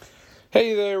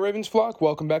Hey there, Ravens flock.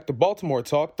 Welcome back to Baltimore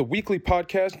Talk, the weekly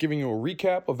podcast giving you a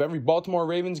recap of every Baltimore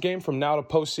Ravens game from now to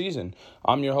postseason.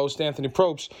 I'm your host, Anthony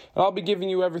Probst, and I'll be giving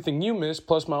you everything you missed,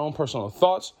 plus my own personal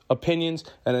thoughts, opinions,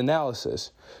 and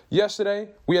analysis. Yesterday,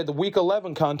 we had the Week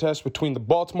 11 contest between the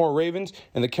Baltimore Ravens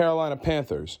and the Carolina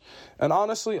Panthers. And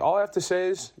honestly, all I have to say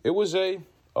is it was a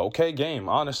okay game,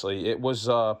 honestly. It was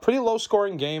a pretty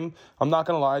low-scoring game. I'm not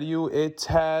going to lie to you. It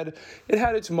had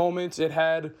its moments. It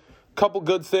had couple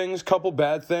good things, couple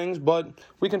bad things, but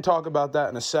we can talk about that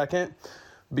in a second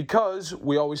because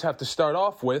we always have to start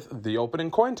off with the opening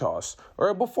coin toss.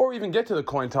 Or before we even get to the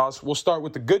coin toss, we'll start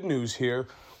with the good news here.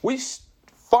 We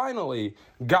finally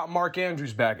got Mark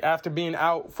Andrews back after being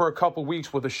out for a couple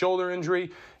weeks with a shoulder injury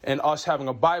and us having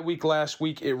a bye week last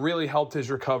week. It really helped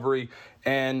his recovery,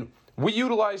 and we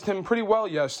utilized him pretty well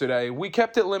yesterday. We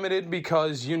kept it limited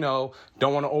because, don't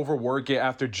want to overwork it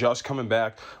after just coming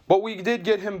back. But we did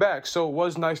get him back, so it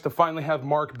was nice to finally have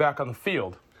Mark back on the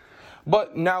field.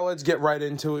 But now let's get right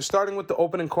into it, starting with the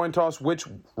opening coin toss, which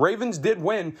Ravens did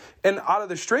win. And out of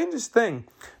the strangest thing,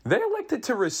 they elected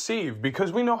to receive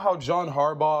because we know how John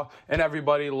Harbaugh and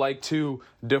everybody like to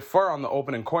defer on the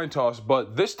opening coin toss.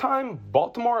 But this time,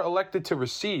 Baltimore elected to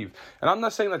receive. And I'm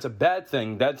not saying that's a bad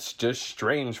thing. That's just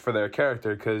strange for their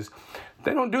character because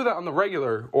they don't do that on the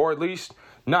regular, or at least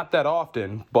not that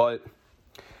often. But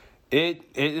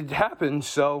it happens,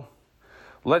 so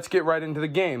let's get right into the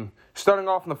game. Starting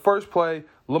off in the first play,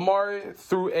 Lamar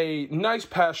threw a nice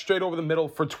pass straight over the middle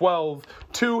for 12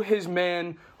 to his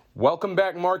man. Welcome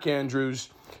back, Mark Andrews.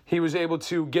 He was able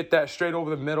to get that straight over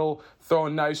the middle, throw a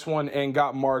nice one, and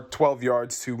got Mark 12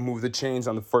 yards to move the chains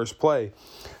on the first play.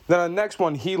 Then on the next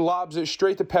one, he lobs it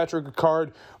straight to Patrick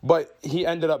Ricard, but he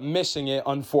ended up missing it,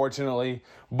 unfortunately.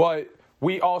 But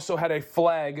we also had a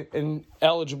flag, an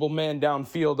eligible man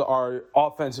downfield, our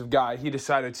offensive guy. He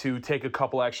decided to take a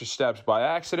couple extra steps by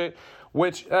accident,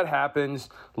 which that happens.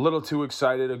 A little too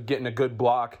excited of getting a good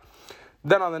block.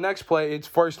 Then on the next play, it's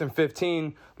 1st and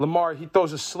 15. Lamar, he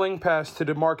throws a sling pass to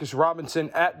Demarcus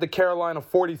Robinson at the Carolina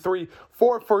 43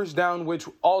 for a first down, which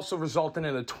also resulted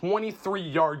in a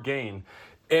 23-yard gain.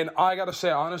 And I got to say,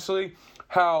 honestly,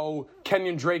 how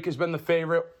Kenyon Drake has been the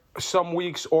favorite some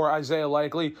weeks, or Isaiah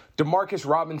Likely, Demarcus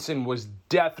Robinson was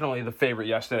definitely the favorite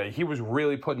yesterday. He was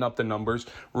really putting up the numbers,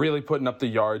 really putting up the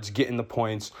yards, getting the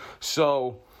points.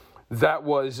 So that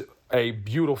was a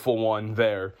beautiful one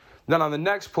there. Then on the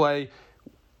next play,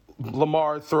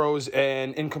 Lamar throws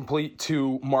an incomplete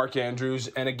to Mark Andrews.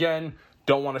 And again,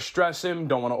 don't want to stress him,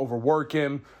 don't want to overwork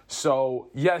him. So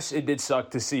yes, it did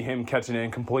suck to see him catch an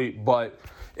incomplete, but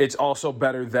it's also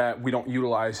better that we don't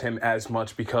utilize him as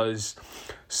much because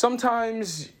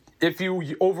sometimes if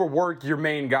you overwork your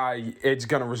main guy, it's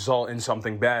going to result in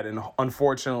something bad. And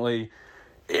unfortunately,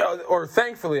 or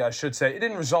thankfully, I should say, it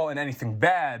didn't result in anything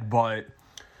bad, but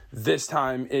this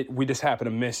time we just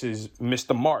happened to miss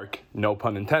the mark, no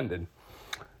pun intended.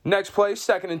 Next play,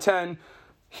 2nd and 10.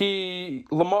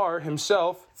 Lamar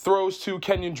himself throws to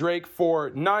Kenyon Drake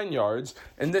for 9 yards,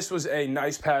 and this was a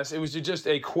nice pass. It was just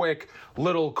a quick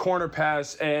little corner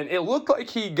pass, and it looked like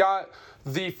he got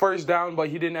the first down, but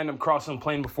he didn't end up crossing the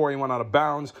plane before he went out of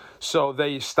bounds, so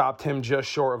they stopped him just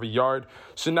short of a yard.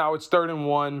 So now it's 3rd and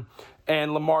 1,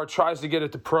 and Lamar tries to get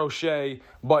it to Prochet,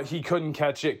 but he couldn't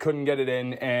catch it, couldn't get it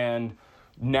in, and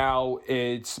now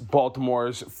it's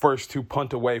Baltimore's first to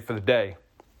punt away for the day.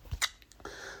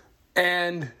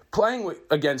 And playing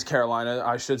against Carolina,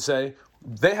 I should say,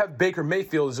 they have Baker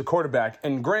Mayfield as a quarterback.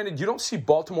 And granted, you don't see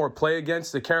Baltimore play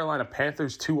against the Carolina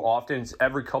Panthers too often. It's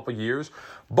every couple years.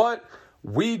 But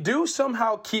we do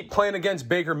somehow keep playing against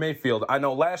Baker Mayfield. I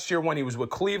know last year when he was with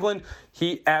Cleveland,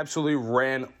 he absolutely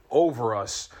ran over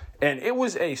us. And it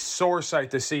was a sore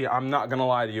sight to see. I'm not going to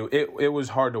lie to you. It was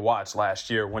hard to watch last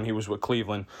year when he was with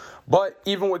Cleveland. But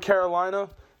even with Carolina,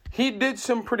 he did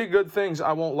some pretty good things,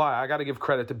 I won't lie. I got to give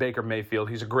credit to Baker Mayfield.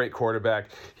 He's a great quarterback.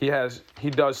 He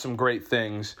does some great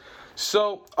things.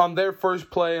 So, on their first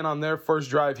play and on their first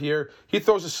drive here, he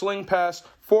throws a sling pass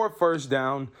for a first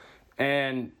down,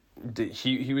 and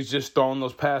he was just throwing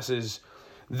those passes.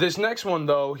 This next one,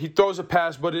 though, he throws a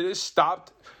pass, but it is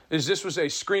stopped. This was a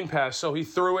screen pass, so he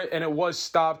threw it, and it was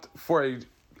stopped for a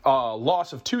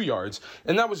loss of 2 yards,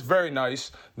 and that was very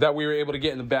nice that we were able to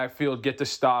get in the backfield, get the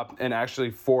stop, and actually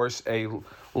force a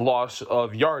loss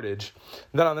of yardage.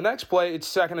 Then on the next play,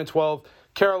 it's 2nd and 12.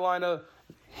 Carolina,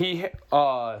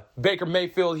 Baker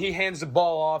Mayfield, he hands the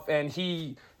ball off, and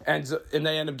they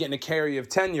end up getting a carry of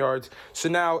 10 yards. So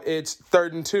now it's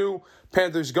 3rd and 2.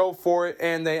 Panthers go for it,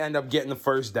 and they end up getting the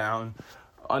first down.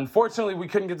 Unfortunately, we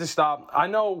couldn't get the stop. I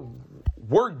know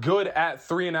we're good at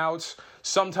 3 and outs.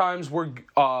 Sometimes we're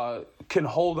can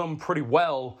hold them pretty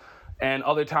well, and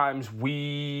other times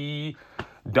we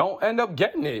don't end up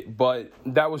getting it. But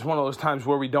that was one of those times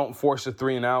where we don't force a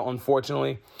 3-and-out,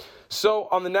 unfortunately. So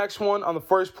on the next one, on the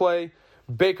first play,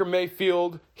 Baker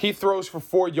Mayfield, he throws for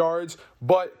 4 yards,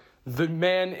 but the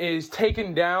man is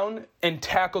taken down and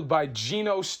tackled by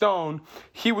Geno Stone.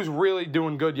 He was really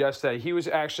doing good yesterday. He was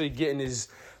actually getting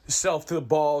himself to the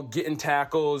ball, getting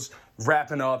tackles,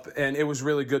 wrapping up, and it was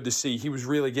really good to see. He was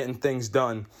really getting things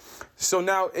done. So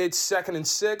now it's 2nd and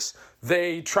 6.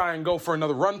 They try and go for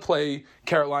another run play,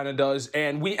 Carolina does,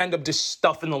 and we end up just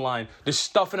stuffing the line, just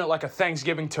stuffing it like a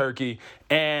Thanksgiving turkey,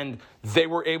 and they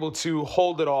were able to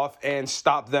hold it off and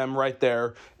stop them right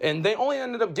there. And they only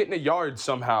ended up getting a yard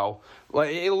somehow.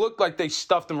 Like, it looked like they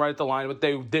stuffed them right at the line, but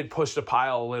they did push the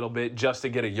pile a little bit just to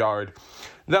get a yard.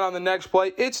 Then on the next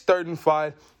play, it's 3rd and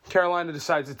 5. Carolina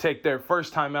decides to take their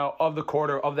first timeout of the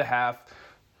quarter, of the half.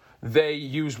 They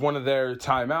used one of their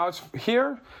timeouts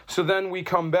here. So then we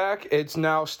come back. It's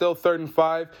now still 3rd and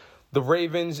 5. The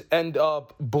Ravens end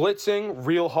up blitzing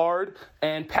real hard.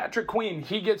 And Patrick Queen,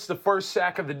 he gets the first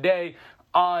sack of the day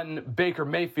on Baker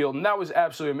Mayfield. And that was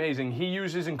absolutely amazing. He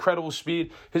used his incredible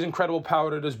speed, his incredible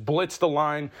power to just blitz the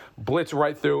line, blitz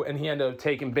right through, and he ended up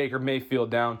taking Baker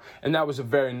Mayfield down. And that was a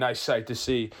very nice sight to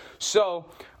see. So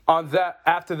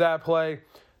after that play,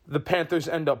 the Panthers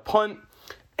end up punt.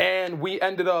 And we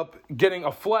ended up getting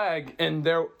a flag, and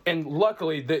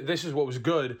luckily this is what was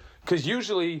good, because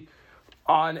usually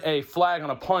on a flag on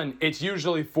a punt, it's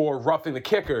usually for roughing the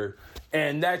kicker,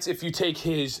 and that's if you take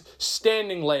his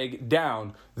standing leg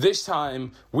down. This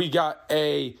time we got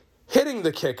a hitting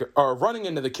the kicker or running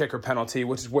into the kicker penalty,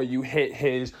 which is where you hit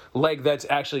his leg that's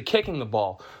actually kicking the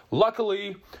ball.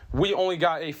 Luckily, we only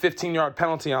got a 15-yard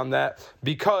penalty on that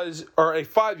or a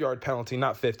 5-yard penalty,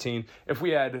 not 15. If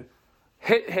we had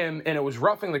hit him and it was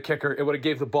roughing the kicker, it would have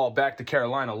gave the ball back to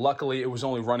Carolina. Luckily, it was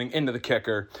only running into the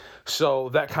kicker. So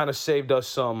that kind of saved us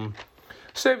some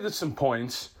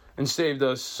points and saved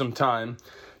us some time.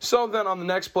 So then on the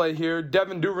next play here,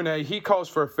 Devin Duvernay, he calls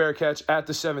for a fair catch at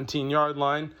the 17-yard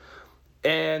line.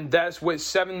 And that's with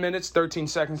 7 minutes, 13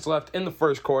 seconds left in the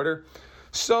first quarter.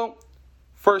 So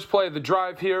first play of the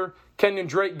drive here, Kenyon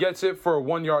Drake gets it for a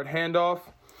 1-yard handoff.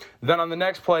 Then on the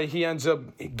next play, he ends up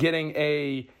getting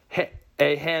a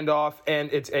handoff,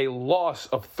 and it's a loss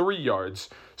of 3 yards.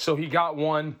 So he got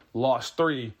 1, lost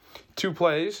 3. 2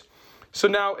 plays. So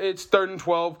now it's 3rd and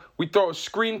 12. We throw a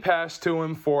screen pass to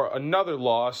him for another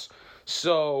loss.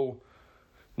 So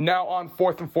now on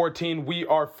 4th and 14, we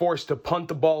are forced to punt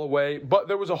the ball away. But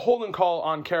there was a holding call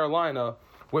on Carolina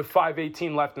with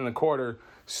 5:18 left in the quarter.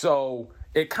 So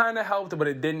it kind of helped, but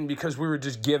it didn't, because we were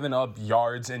just giving up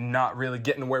yards and not really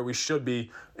getting where we should be.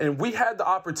 And we had the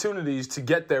opportunities to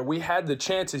get there. We had the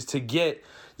chances to get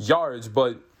yards,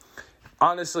 but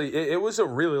honestly, it was a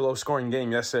really low-scoring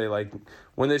game yesterday. Like,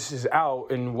 when this is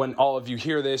out and when all of you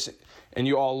hear this and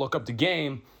you all look up the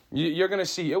game, you're going to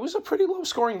see it was a pretty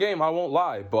low-scoring game, I won't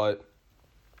lie, but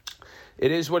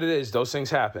it is what it is. Those things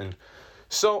happen.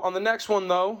 So on the next one,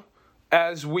 though,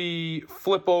 as we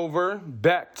flip over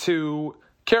back to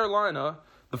Carolina,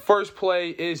 the first play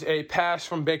is a pass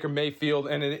from Baker Mayfield,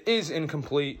 and it is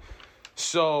incomplete.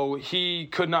 So he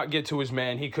could not get to his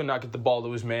man. He could not get the ball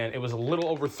to his man. It was a little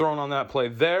overthrown on that play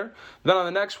there. Then on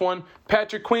the next one,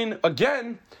 Patrick Queen,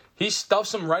 again, he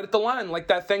stuffs him right at the line, like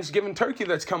that Thanksgiving turkey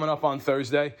that's coming up on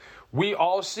Thursday. We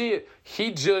all see it.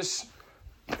 He just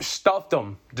stuffed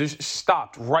him, just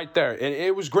stopped right there. And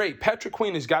it was great. Patrick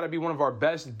Queen has got to be one of our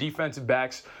best defensive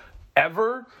backs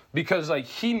ever, because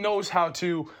he knows how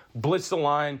to blitz the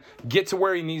line, get to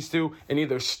where he needs to, and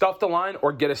either stuff the line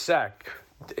or get a sack.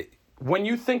 When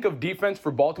you think of defense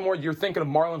for Baltimore, you're thinking of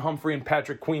Marlon Humphrey and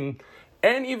Patrick Queen,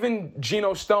 and even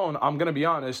Geno Stone. I'm going to be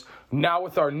honest. Now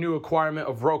with our new acquirement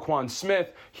of Roquan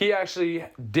Smith, he actually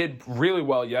did really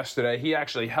well yesterday. He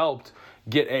actually helped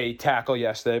get a tackle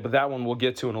yesterday, but that one we'll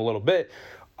get to in a little bit.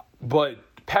 But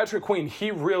Patrick Queen,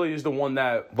 he really is the one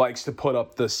that likes to put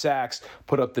up the sacks,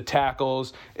 put up the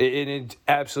tackles. It's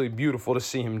absolutely beautiful to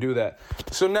see him do that.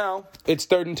 So now it's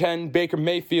 3rd and 10. Baker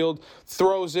Mayfield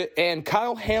throws it, and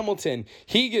Kyle Hamilton,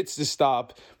 he gets the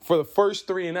stop for the first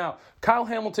 3-and-out. Kyle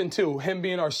Hamilton, too, him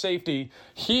being our safety,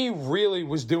 he really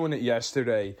was doing it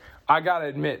yesterday. I got to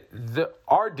admit,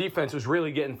 our defense was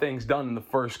really getting things done in the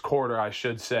first quarter, I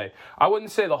should say. I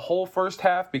wouldn't say the whole first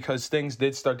half, because things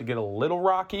did start to get a little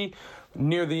rocky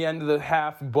near the end of the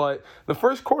half, but the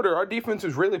first quarter, our defense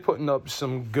was really putting up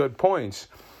some good points.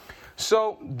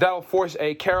 So that'll force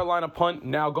a Carolina punt,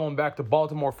 now going back to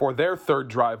Baltimore for their 3rd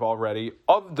drive already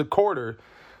of the quarter.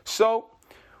 So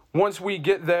once we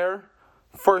get there,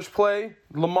 First play,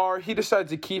 Lamar, he decides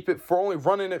to keep it for only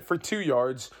running it for 2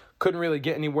 yards. Couldn't really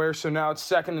get anywhere, so now it's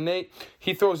 2nd and 8.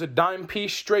 He throws a dime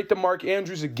piece straight to Mark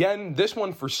Andrews again, this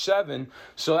one for 7.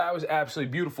 So that was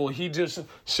absolutely beautiful. He just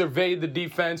surveyed the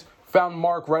defense, found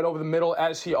Mark right over the middle,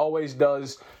 as he always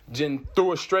does, and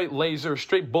threw a straight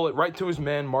bullet right to his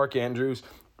man, Mark Andrews,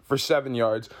 for 7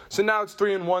 yards. So now it's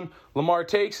 3 and 1. Lamar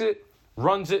takes it,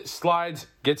 runs it, slides,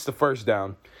 gets the first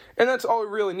down. And that's all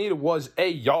he really needed was a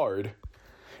yard.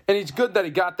 And it's good that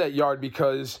he got that yard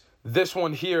because this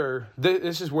one here,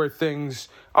 this is where things,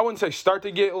 I wouldn't say start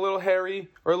to get a little hairy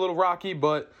or a little rocky,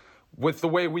 but with the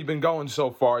way we've been going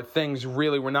so far, things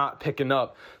really were not picking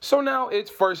up. So now it's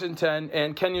 1st and 10,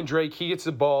 and Kenyon Drake, he gets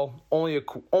the ball, only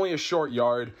a short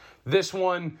yard. This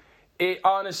one,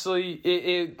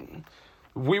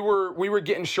 we were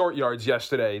getting short yards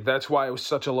yesterday. That's why it was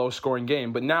such a low-scoring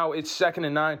game. But now it's 2nd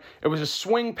and 9. It was a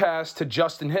swing pass to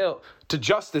Justice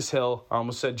Hill. I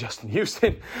almost said Justin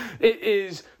Houston. It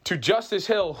is to Justice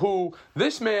Hill, who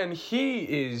this man,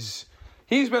 he's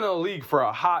been in the league for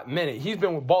a hot minute. He's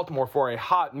been with Baltimore for a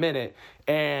hot minute,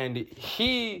 and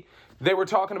they were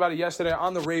talking about it yesterday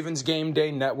on the Ravens Game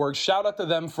Day Network. Shout out to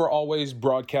them for always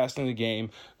broadcasting the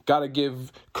game. Got to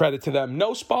give credit to them.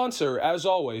 No sponsor, as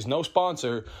always, no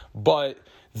sponsor, but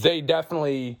they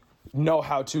definitely know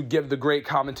how to give the great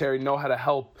commentary, know how to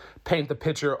help paint the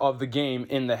picture of the game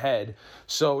in the head.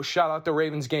 So shout out to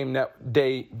Ravens Game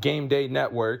Day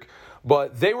Network.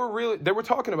 But they were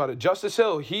talking about it. Justice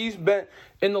Hill, he's been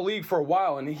in the league for a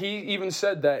while, and he even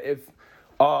said that if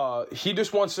he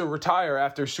just wants to retire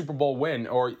after Super Bowl win,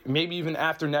 or maybe even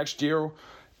after next year,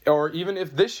 or even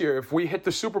if this year, if we hit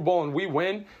the Super Bowl and we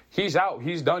win, he's out,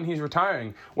 he's done, he's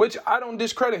retiring. Which I don't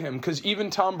discredit him, because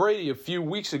even Tom Brady a few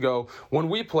weeks ago when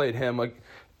we played him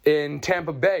in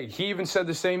Tampa Bay, he even said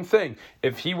the same thing.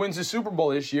 If he wins the Super Bowl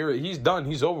this year, he's done,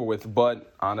 he's over with.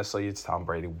 But honestly, it's Tom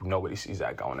Brady. Nobody sees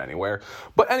that going anywhere.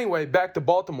 But anyway, back to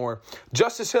Baltimore.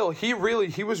 Justice Hill, he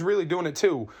was really doing it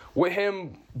too. With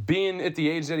him being at the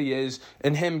age that he is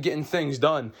and him getting things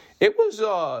done, it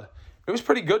was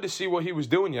pretty good to see what he was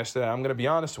doing yesterday, I'm going to be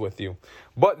honest with you.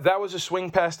 But that was a swing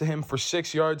pass to him for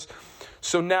 6 yards.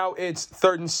 So now it's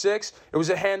 3rd and 6. It was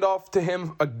a handoff to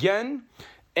him again.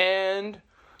 And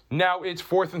now it's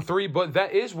 4th and 3. But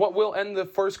that is what will end the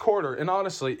first quarter. And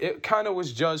honestly, it kind of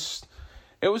was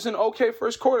it was an okay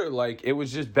first quarter. Like, it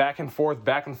was just back and forth,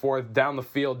 down the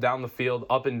field,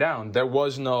 up and down. There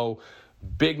was no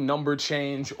big number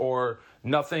change or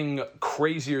nothing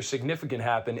crazy or significant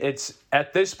happened. It's,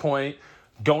 at this point,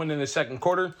 going in the second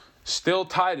quarter, still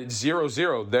tied at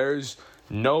 0-0. There's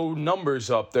no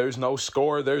numbers up. There's no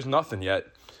score. There's nothing yet.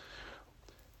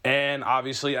 And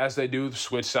obviously, as they do,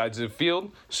 switch sides of the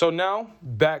field. So now,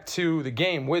 back to the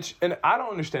game, and I don't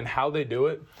understand how they do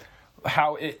it,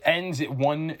 how it ends at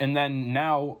 1, and then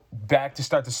now back to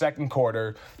start the second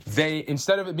quarter. They,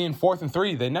 instead of it being 4th and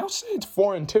 3, they now say it's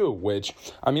 4 and 2, which,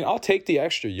 I mean, I'll take the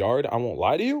extra yard. I won't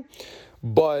lie to you.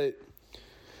 But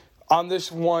on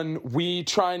this one, we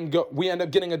end up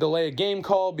getting a delay of game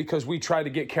call because we tried to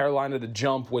get Carolina to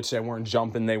jump, which they weren't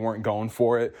jumping. They weren't going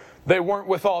for it. They weren't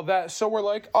with all that. So we're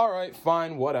like, all right,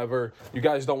 fine, whatever. You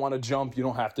guys don't want to jump. You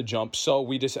don't have to jump. So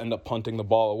we just end up punting the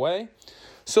ball away.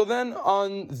 So then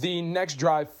on the next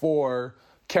drive for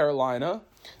Carolina,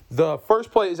 the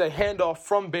first play is a handoff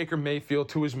from Baker Mayfield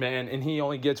to his man, and he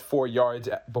only gets 4 yards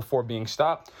before being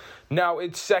stopped. Now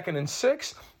it's 2nd and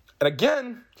 6, and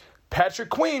again, Patrick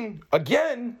Queen,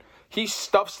 he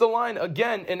stuffs the line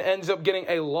again and ends up getting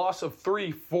a loss of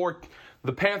 3 for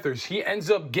the Panthers. He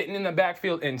ends up getting in the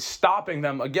backfield and stopping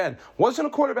them again. Wasn't a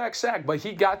quarterback sack, but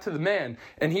he got to the man,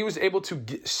 and he was able to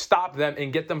stop them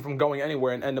and get them from going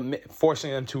anywhere and end up forcing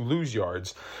them to lose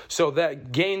yards. So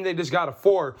that gain they just got of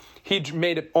 4, he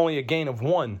made it only a gain of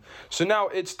 1. So now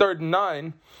it's 3rd and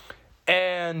 9,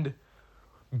 and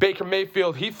Baker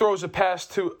Mayfield, he throws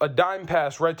a dime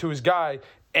pass right to his guy,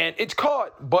 and it's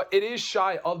caught, but it is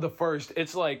shy of the first.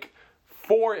 It's like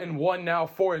 4 and 1 now,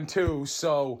 4 and 2.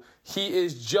 So he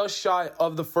is just shy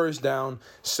of the first down.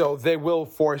 So they will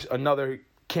force another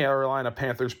Carolina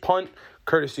Panthers punt,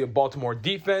 courtesy of Baltimore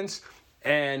defense.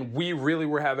 And we really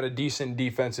were having a decent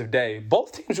defensive day.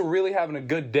 Both teams were really having a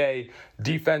good day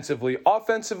defensively.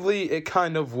 Offensively, it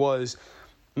kind of was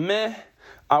meh.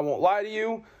 I won't lie to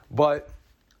you, but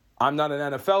I'm not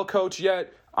an NFL coach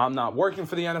yet. I'm not working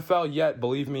for the NFL yet.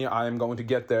 Believe me, I am going to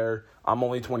get there. I'm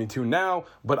only 22 now,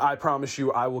 but I promise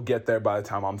you I will get there by the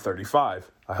time I'm 35.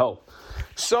 I hope.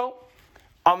 So,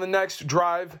 on the next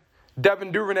drive,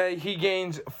 Devin Duvernay, he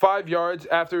gains 5 yards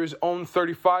after his own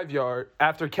 35-yard,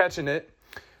 after catching it.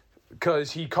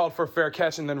 because he called for a fair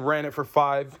catch and then ran it for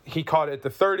 5. He caught it at the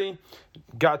 30,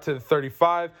 got to the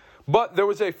 35. But there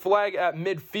was a flag at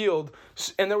midfield,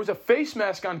 and there was a face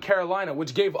mask on Carolina,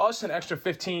 which gave us an extra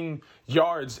 15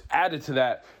 yards added to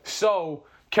that. So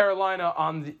Carolina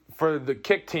for the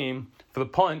kick team, for the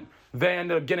punt, they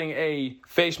ended up getting a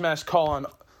face mask call on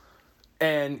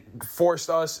and forced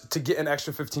us to get an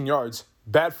extra 15 yards.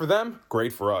 Bad for them,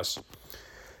 great for us.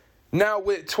 Now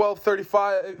with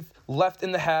 12:35 left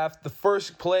in the half, the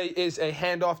first play is a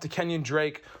handoff to Kenyon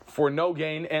Drake for no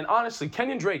gain. And honestly,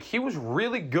 Kenyon Drake, he was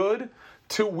really good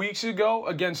 2 weeks ago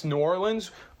against New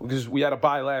Orleans because we had a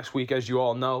bye last week, as you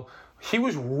all know. He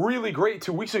was really great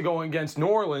 2 weeks ago against New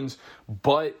Orleans,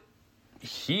 but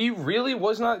he really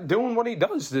was not doing what he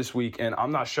does this week, and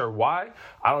I'm not sure why.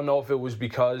 I don't know if it was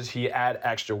because he had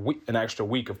an extra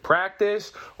week of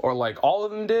practice, or like all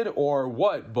of them did, or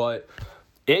what. But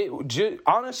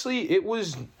honestly, it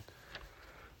was.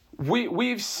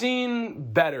 We've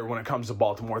seen better when it comes to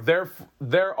Baltimore.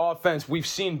 Their offense, we've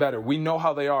seen better. We know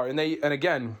how they are, and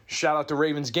again, shout out to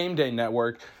Ravens Game Day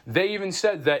Network. They even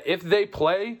said that if they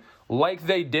play like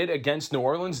they did against New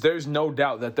Orleans, there's no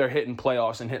doubt that they're hitting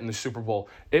playoffs and hitting the Super Bowl.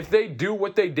 If they do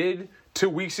what they did 2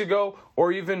 weeks ago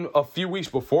or even a few weeks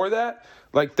before that,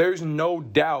 like there's no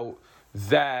doubt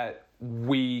that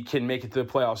we can make it to the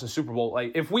playoffs and Super Bowl.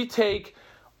 Like if we take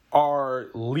our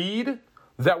lead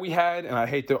that we had, and I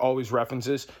hate to always reference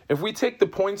this, if we take the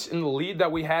points in the lead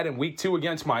that we had in week 2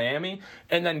 against Miami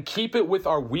and then keep it with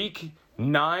our week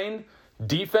 9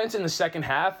 defense in the second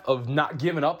half of not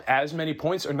giving up as many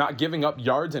points or not giving up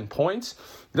yards and points,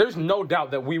 there's no doubt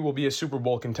that we will be a Super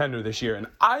Bowl contender this year. And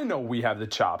I know we have the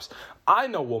chops. I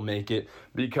know we'll make it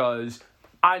because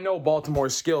I know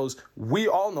Baltimore's skills. We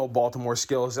all know Baltimore's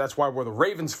skills. That's why we're the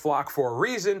Ravens flock for a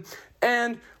reason.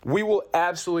 And we will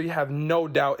absolutely have no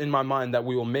doubt in my mind that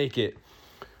we will make it.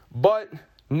 But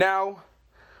now,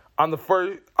 on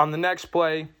the next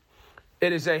play,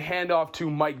 it is a handoff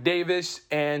to Mike Davis,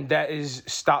 and that is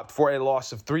stopped for a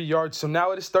loss of 3 yards. So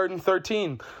now it is 3rd and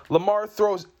 13. Lamar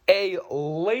throws a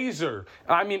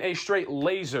straight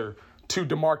laser to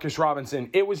Demarcus Robinson.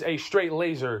 It was a straight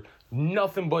laser,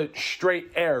 nothing but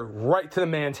straight air right to the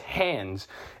man's hands,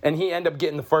 and he ended up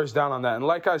getting the first down on that. And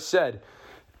like I said,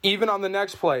 even on the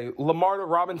next play, Lamar to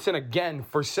Robinson again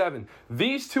for 7.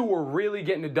 These two were really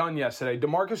getting it done yesterday.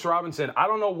 Demarcus Robinson, I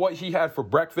don't know what he had for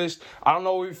breakfast. I don't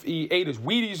know if he ate his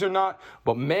Wheaties or not,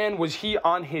 but man, was he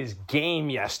on his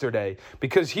game yesterday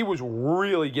because he was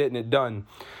really getting it done.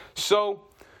 So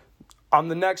on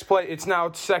the next play, it's now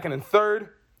 2nd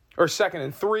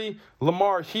and 3.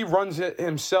 Lamar, he runs it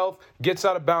himself, gets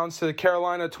out of bounds to the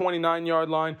Carolina 29-yard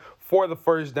line for the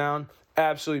first down.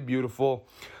 Absolutely beautiful.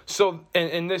 So,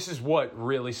 and this is what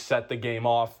really set the game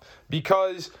off,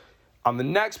 because on the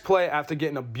next play, after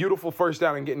getting a beautiful first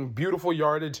down and getting beautiful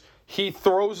yardage, he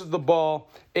throws the ball.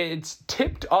 It's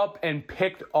tipped up and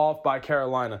picked off by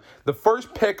Carolina. The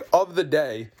first pick of the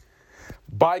day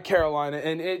by Carolina,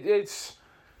 and it's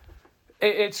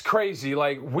crazy.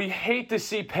 Like, we hate to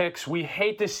see picks. We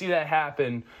hate to see that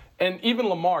happen. And even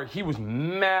Lamar, he was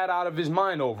mad out of his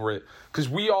mind over it, because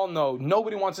we all know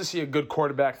nobody wants to see a good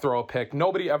quarterback throw a pick.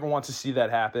 Nobody ever wants to see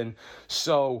that happen.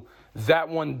 So that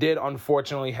one did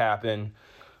unfortunately happen.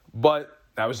 But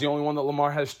that was the only one that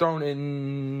Lamar has thrown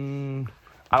in,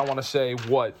 I don't want to say,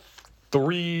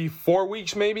 3-4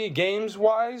 weeks maybe,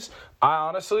 games-wise.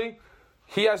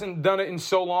 He hasn't done it in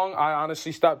so long, I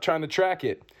honestly stopped trying to track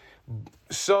it.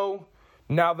 So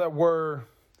now that we're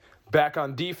back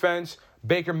on defense,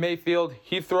 Baker Mayfield,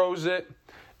 he throws it,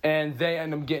 and they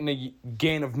end up getting a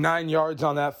gain of 9 yards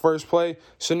on that first play.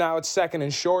 So now it's 2nd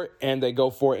and short, and they go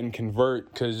for it and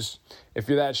convert, because if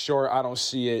you're that short, I don't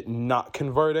see it not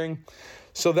converting.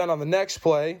 So then on the next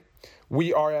play,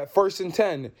 we are at 1st and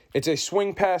 10. It's a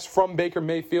swing pass from Baker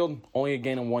Mayfield, only a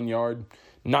gain of 1 yard.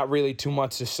 Not really too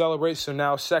much to celebrate, so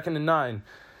now 2nd and 9.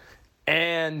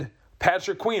 And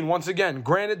Patrick Queen, once again,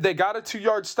 granted, they got a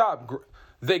 2-yard stop.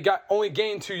 They only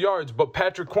gained 2 yards, but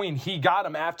Patrick Queen, he got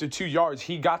him after 2 yards.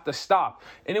 He got the stop,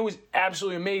 and it was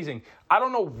absolutely amazing. I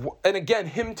don't know, and again,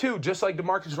 him too, just like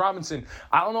Demarcus Robinson.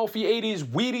 I don't know if he ate his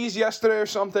Wheaties yesterday or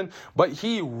something, but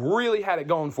he really had it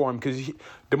going for him, because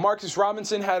Demarcus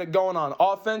Robinson had it going on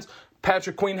offense.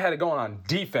 Patrick Queen had it going on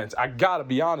defense. I got to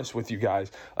be honest with you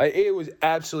guys. It was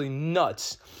absolutely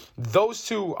nuts. Those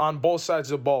two on both sides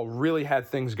of the ball really had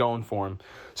things going for him.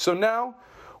 So now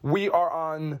we are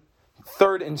on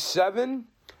 3rd and 7.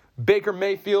 Baker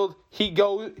Mayfield, he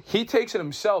takes it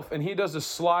himself, and he does a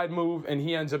slide move, and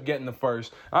he ends up getting the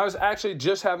first. I was actually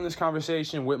just having this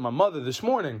conversation with my mother this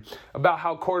morning about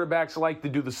how quarterbacks like to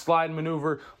do the slide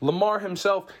maneuver. Lamar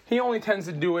himself, he only tends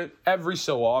to do it every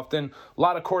so often. A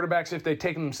lot of quarterbacks, if they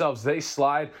take it themselves, they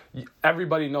slide.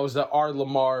 Everybody knows that our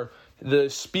Lamar, the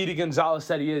Speedy Gonzalez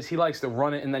that he is, he likes to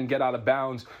run it and then get out of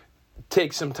bounds,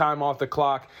 take some time off the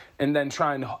clock, and then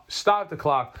try and stop the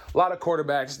clock. A lot of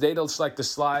quarterbacks, they just like to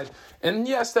slide. And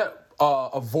yes, that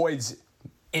avoids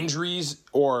injuries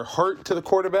or hurt to the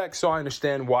quarterback, so I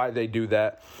understand why they do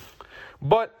that.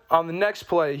 But on the next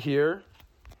play here,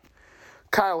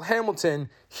 Kyle Hamilton,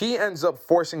 he ends up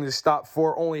forcing the stop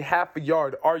for only half a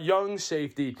yard. Our young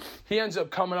safety, he ends up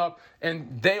coming up,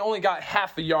 and they only got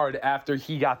half a yard after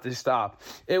he got the stop.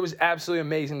 It was absolutely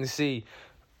amazing to see.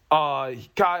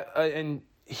 And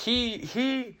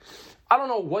he I don't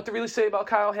know what to really say about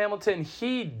Kyle Hamilton.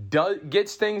 He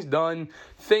gets things done.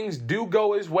 Things do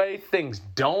go his way. Things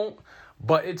don't.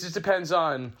 But it just depends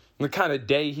on the kind of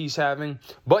day he's having.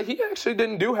 But he actually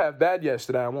didn't do half bad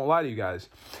yesterday. I won't lie to you guys.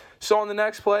 So on the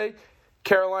next play,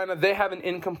 Carolina, they have an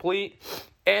incomplete.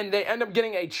 And they end up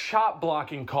getting a chop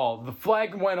blocking call. The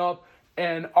flag went up.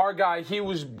 And our guy, he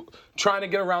was trying to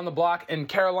get around the block. And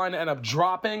Carolina ended up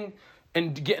dropping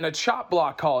and getting a chop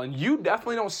block call. And you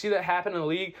definitely don't see that happen in the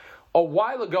league. A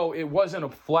while ago, it wasn't a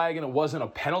flag and it wasn't a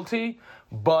penalty,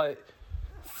 but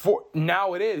for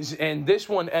now it is. And this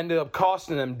one ended up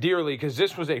costing them dearly because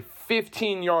this was a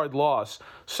 15-yard loss.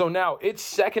 So now it's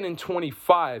 2nd and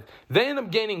 25. They end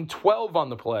up gaining 12 on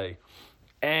the play.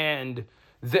 And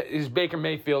that is Baker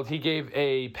Mayfield. He gave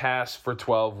a pass for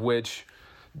 12, which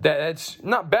that's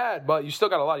not bad, but you still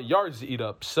got a lot of yards to eat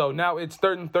up. So now it's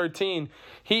 3rd and 13.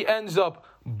 He ends up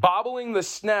bobbling the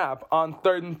snap on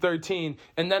 3rd and 13,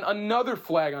 and then another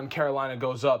flag on Carolina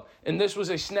goes up. And this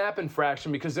was a snap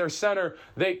infraction because their center,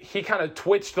 he kind of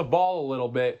twitched the ball a little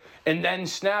bit and then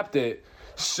snapped it.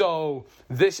 So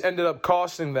this ended up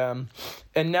costing them,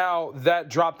 and now that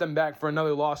dropped them back for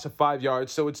another loss of 5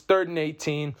 yards. So it's 3rd and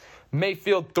 18.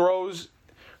 Mayfield throws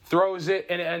it,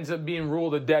 and it ends up being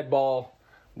ruled a dead ball,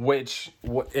 which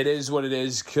it is what it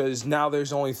is because now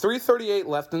there's only 3:38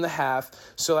 left in the half,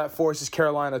 so that forces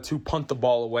Carolina to punt the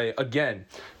ball away again.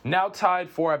 Now tied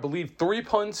for, I believe, 4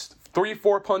 punts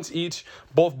each,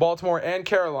 both Baltimore and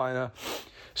Carolina.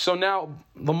 So now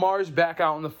Lamar's back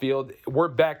out on the field. We're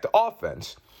back to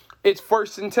offense. It's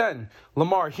 1st and 10.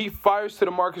 Lamar, he fires to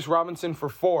DeMarcus Robinson for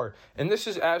 4, and this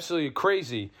is absolutely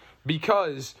crazy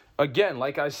because, again,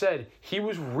 like I said, he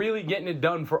was really getting it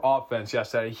done for offense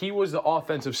yesterday. He was the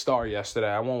offensive star yesterday,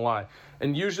 I won't lie.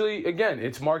 And usually, again,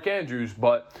 it's Mark Andrews,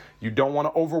 but you don't want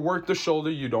to overwork the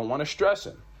shoulder. You don't want to stress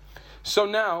him. So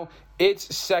now it's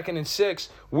 2nd and 6.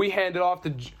 We hand it off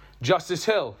to Justice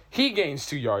Hill. He gains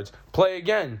 2 yards. Play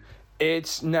again.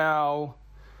 It's now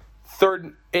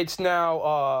 3rd and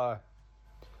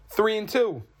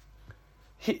 2.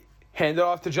 He handed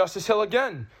off to Justice Hill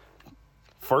again.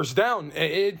 First down.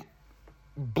 It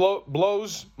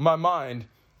blows my mind.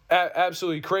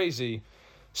 Absolutely crazy.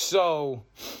 So,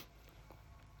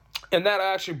 and that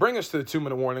actually brings us to the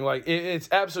 2-minute warning. Like, it's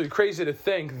absolutely crazy to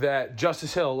think that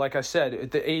Justice Hill, like I said,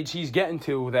 at the age he's getting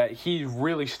to, that he's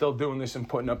really still doing this and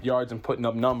putting up yards and putting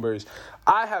up numbers.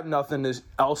 I have nothing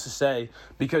else to say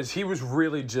because he was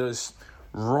really just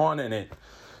running it.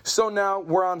 So now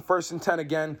we're on 1st and 10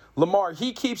 again. Lamar,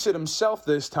 he keeps it himself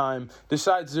this time,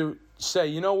 decides to say,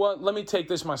 you know what, let me take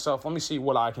this myself. Let me see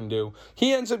what I can do.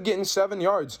 He ends up getting 7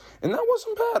 yards, and that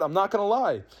wasn't bad. I'm not going to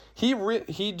lie.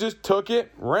 He just took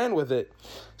it, ran with it.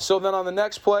 So then on the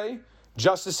next play,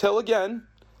 Justice Hill again,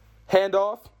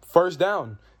 handoff, 1st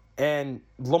down. And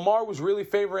Lamar was really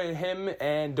favoring him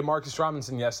and DeMarcus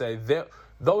Robinson yesterday.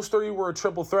 Those 3 were a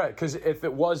triple threat because if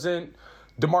it wasn't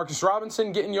DeMarcus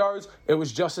Robinson getting yards, it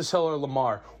was Justice Hill or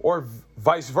Lamar, or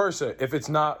vice versa. If it's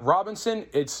not Robinson,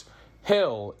 it's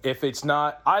Hill. If it's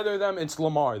not either of them, it's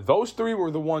Lamar. Those 3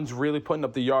 were the ones really putting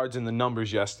up the yards and the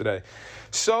numbers yesterday.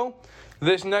 So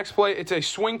this next play, it's a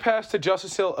swing pass to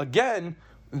Justice Hill again,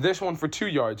 this one for 2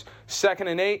 yards. 2nd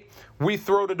and 8, we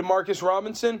throw to DeMarcus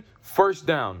Robinson, 1st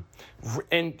down.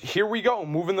 And here we go,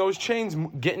 moving those chains,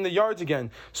 getting the yards again.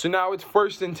 So now it's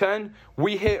 1st and 10.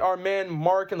 We hit our man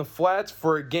Mark in the flats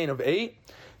for a gain of 8.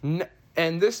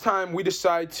 And this time we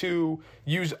decide to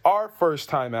use our first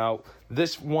timeout,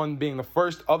 this one being the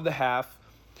first of the half.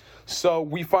 So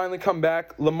we finally come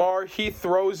back. Lamar, he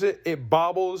throws it. It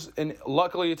bobbles, and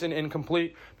luckily it's an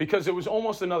incomplete because it was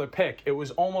almost another pick. It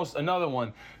was almost another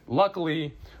one.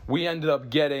 Luckily, we ended up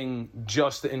getting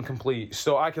just the incomplete,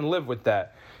 so I can live with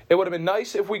that. It would have been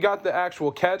nice if we got the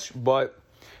actual catch, but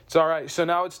It's all right. So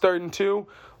now it's 3rd and 2.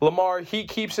 Lamar, he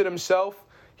keeps it himself.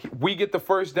 We get the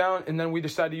first down, and then we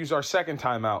decide to use our second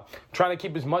timeout, trying to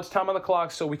keep as much time on the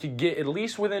clock so we could get at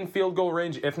least within field goal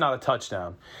range, if not a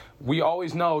touchdown. We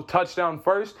always know touchdown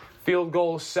first, field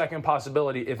goal second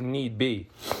possibility if need be.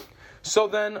 So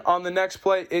then on the next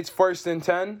play, it's 1st and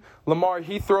 10. Lamar,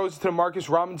 he throws it to Marcus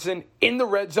Robinson in the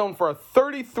red zone for a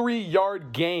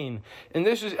 33-yard gain. And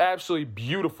this is absolutely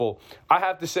beautiful. I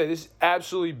have to say, this is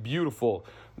absolutely beautiful.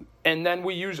 And then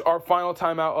we use our final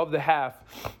timeout of the half.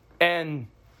 And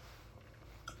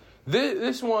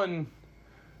this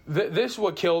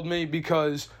what killed me,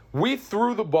 because we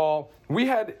threw the ball.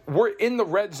 We're in the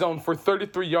red zone for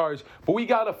 33 yards, but we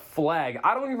got a flag.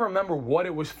 I don't even remember what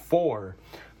it was for,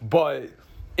 but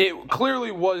it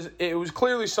was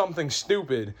clearly something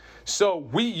stupid. So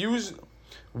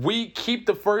we keep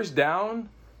the first down,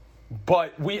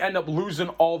 but we end up losing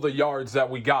all the yards that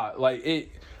we got.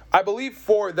 I believe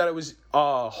that it was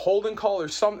a holding call or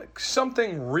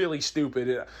something really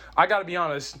stupid. I got to be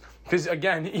honest, because,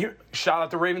 again, shout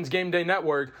out to Ravens Game Day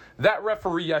Network. That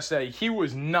referee yesterday, he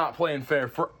was not playing fair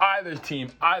for either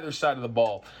team, either side of the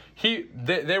ball.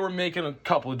 They were making a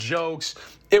couple of jokes.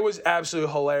 It was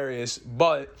absolutely hilarious.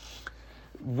 But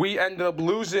we ended up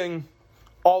losing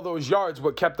all those yards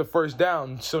but kept the first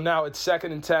down. So now it's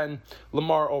 2nd and 10.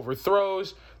 Lamar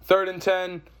overthrows. 3rd and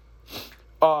 10.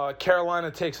 Carolina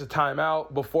takes a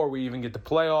timeout before we even get the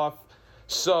playoff.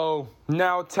 So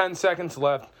now 10 seconds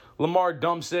left. Lamar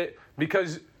dumps it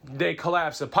because they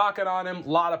collapse the pocket on him.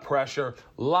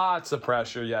 Lots of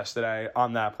pressure yesterday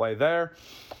on that play there.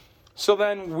 So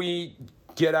then we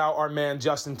get out our man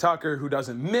Justin Tucker, who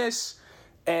doesn't miss.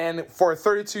 And for a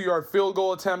 32-yard field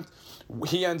goal attempt,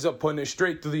 he ends up putting it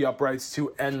straight through the uprights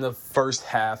to end the first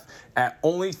half at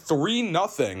only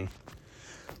 3-0.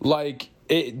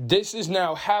 This is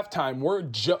now halftime. We're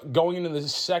going into the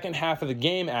second half of the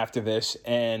game after this,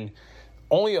 and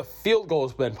only a field goal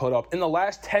has been put up in the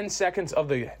last 10 seconds of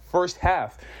the first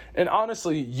half. And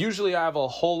honestly, usually I have a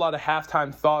whole lot of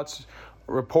halftime thoughts,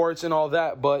 reports, and all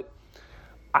that, but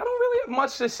I don't really have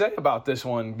much to say about this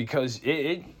one because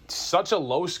it's such a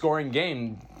low-scoring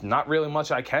game. Not really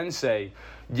much I can say.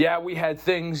 Yeah, we had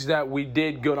things that we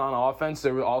did good on offense.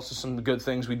 There were also some good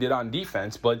things we did on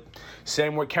defense. But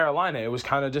same with Carolina. It was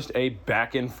kind of just a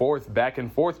back and forth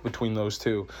between those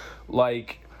two.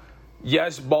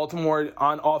 Yes, Baltimore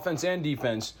on offense and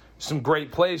defense, some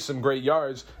great plays, some great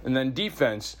yards. And then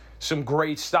defense, some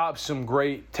great stops, some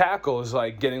great tackles,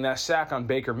 like getting that sack on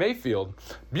Baker Mayfield.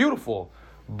 Beautiful.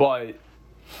 But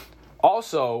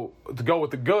also, to go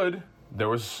with the good, there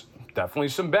was definitely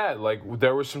some bad.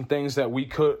 There were some things that we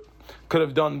could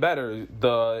have done better.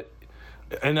 The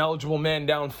ineligible man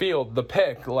downfield, the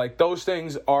pick, those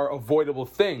things are avoidable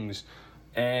things.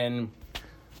 And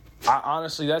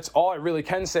honestly, that's all I really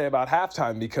can say about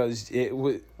halftime, because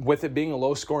with it being a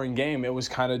low-scoring game, it was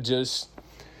kind of just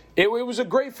it was a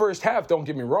great first half, don't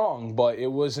get me wrong, but it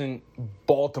wasn't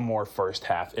Baltimore first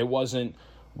half. It wasn't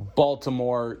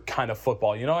Baltimore kind of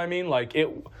football. You know what I mean?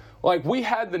 We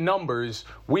had the numbers,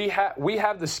 we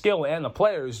have the skill and the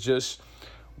players,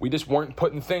 we just weren't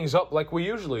putting things up like we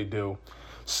usually do.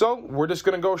 So we're just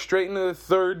going to go straight into the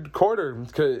third quarter,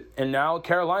 and now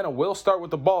Carolina will start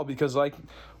with the ball because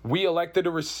we elected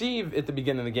to receive at the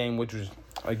beginning of the game, which was,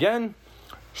 again,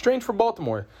 strange for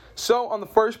Baltimore. So on the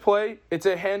first play, it's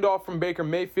a handoff from Baker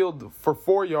Mayfield for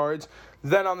 4 yards.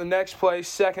 Then on the next play,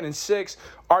 2nd and 6,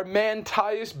 our man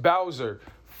Tyus Bowser,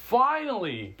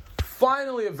 finally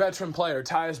a veteran player,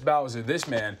 Tyus Bowser. This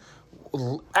man,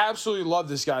 absolutely love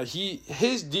this guy.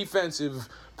 His defensive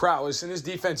prowess and his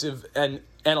defensive and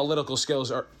analytical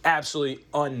skills are absolutely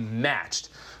unmatched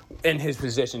in his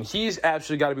position. He's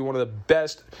absolutely got to be one of the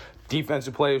best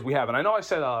defensive players we have. And I know I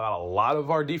said that about a lot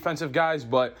of our defensive guys,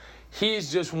 but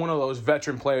he's just one of those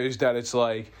veteran players that it's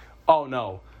oh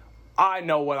no, I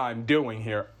know what I'm doing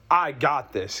here. I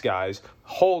got this, guys.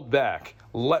 Hold back.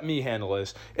 Let me handle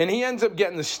this. And he ends up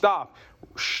getting the stop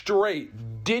straight.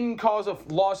 Didn't cause a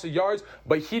loss of yards,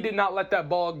 but he did not let that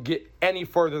ball get any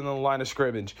further than the line of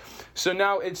scrimmage. So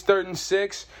now it's 3rd and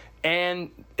 6,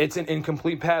 and it's an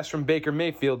incomplete pass from Baker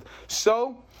Mayfield.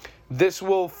 So this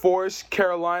will force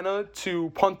Carolina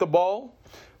to punt the ball,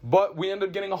 but we end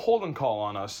up getting a holding call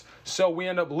on us. So we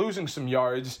end up losing some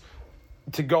yards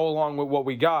to go along with what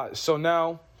we got. So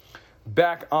now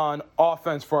back on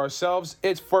offense for ourselves.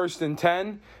 It's 1st and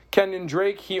 10. Kenyon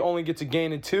Drake, he only gets a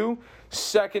gain of 2.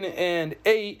 2nd and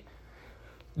 8.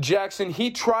 Jackson, he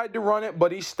tried to run it,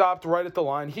 but he stopped right at the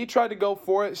line. He tried to go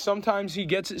for it. Sometimes he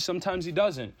gets it, sometimes he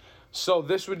doesn't. So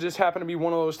this would just happen to be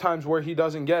one of those times where he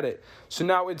doesn't get it. So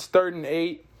now it's 3rd and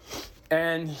 8.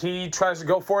 and he tries to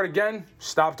go for it again,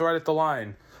 stopped right at the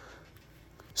line.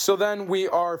 So then we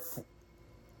are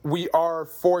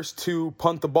forced to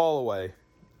punt the ball away.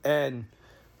 And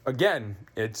again,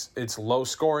 it's low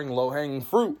scoring, low hanging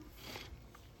fruit.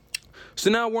 So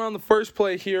now we're on the first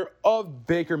play here of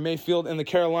Baker Mayfield and the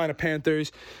Carolina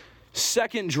Panthers'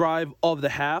 second drive of the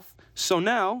half. So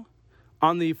now,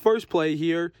 on the first play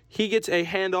here, he gets a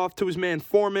handoff to his man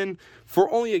Foreman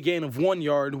for only a gain of 1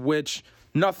 yard, which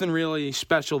nothing really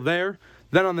special there.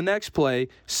 Then on the next play,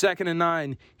 2nd and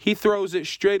 9, he throws it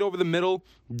straight over the middle,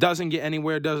 doesn't get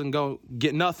anywhere, doesn't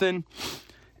get nothing.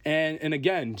 And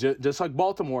again, just like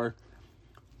Baltimore,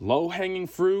 low-hanging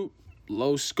fruit,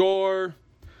 low score,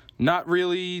 not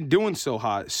really doing so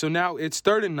hot. So now it's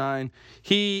 3rd and 9.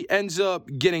 He ends up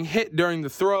getting hit during the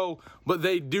throw, but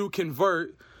they do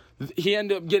convert. He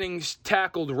ended up getting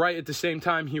tackled right at the same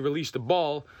time he released the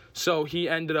ball, so he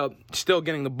ended up still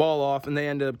getting the ball off, and they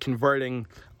ended up converting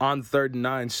on 3rd and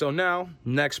 9. So now,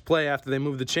 next play after they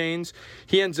move the chains,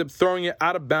 he ends up throwing it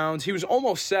out of bounds. He was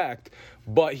almost sacked,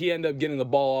 but he ended up getting the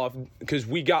ball off because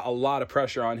we got a lot of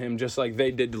pressure on him, just like they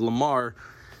did to Lamar.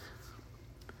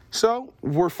 So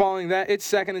we're following that. It's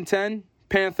 2nd and 10.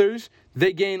 Panthers,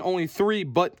 they gain only 3,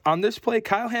 but on this play,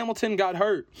 Kyle Hamilton got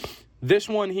hurt. This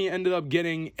one, he ended up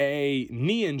getting a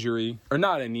knee injury, or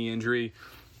not a knee injury.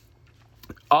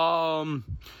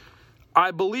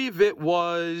 I believe it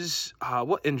was,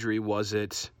 what injury was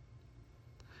it?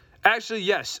 Actually,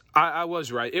 yes, I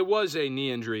was right. It was a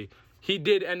knee injury. He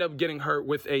did end up getting hurt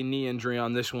with a knee injury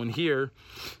on this one here.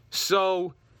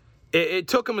 So it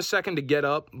took him a second to get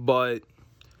up, but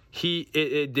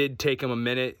it did take him a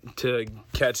minute to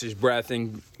catch his breath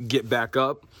and get back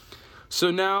up.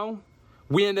 So now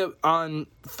we end up on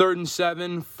 3rd and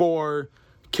 7 for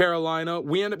Carolina.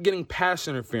 We end up getting pass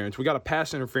interference. We got a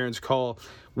pass interference call,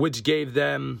 which gave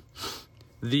them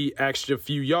the extra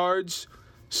few yards.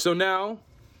 So now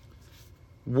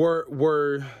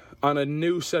we're on a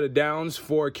new set of downs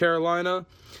for Carolina.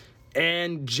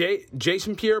 And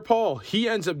Jason Pierre-Paul, he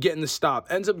ends up getting the stop,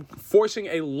 ends up forcing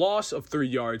a loss of 3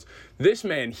 yards. This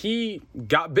man, he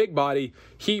got big body.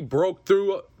 He broke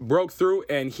through,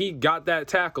 and he got that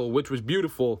tackle, which was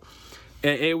beautiful.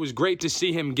 And it was great to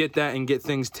see him get that and get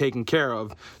things taken care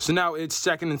of. So now it's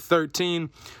 2nd and 13.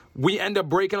 We end up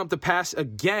breaking up the pass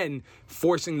again,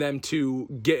 forcing them to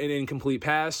get an incomplete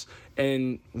pass.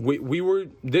 And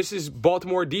this is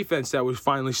Baltimore defense that was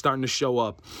finally starting to show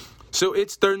up. So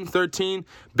it's 3rd and 13.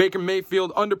 Baker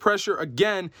Mayfield under pressure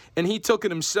again, and he took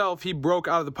it himself. He broke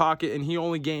out of the pocket, and he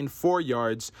only gained 4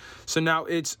 yards. So now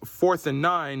it's 4th and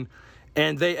 9,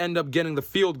 and they end up getting the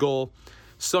field goal.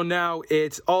 So now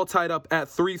it's all tied up at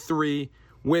 3-3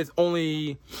 with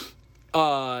only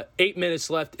 8 minutes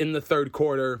left in the third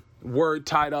quarter. We're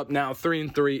tied up now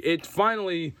 3-3. It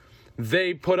finally,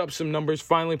 they put up some numbers,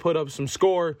 finally put up some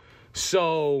score.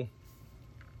 So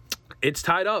it's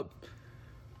tied up.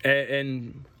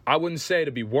 And I wouldn't say to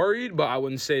be worried, but I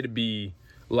wouldn't say to be,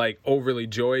 overly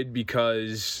joyed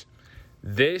because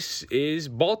this is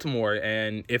Baltimore.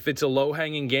 And if it's a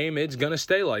low-hanging game, it's going to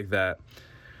stay like that.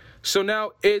 So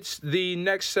now it's the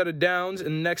next set of downs and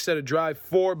the next set of drive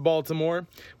for Baltimore.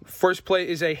 First play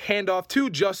is a handoff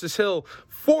to Justice Hill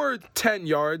for 10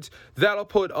 yards. That'll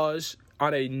put us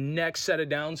on a next set of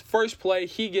downs. First play,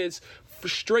 he gets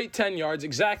straight 10 yards,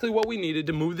 exactly what we needed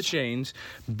to move the chains.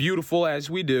 Beautiful as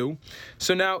we do.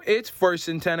 So now it's 1st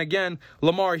and 10 again.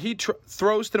 Lamar, he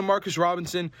throws to DeMarcus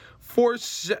Robinson for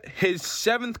his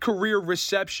 7th career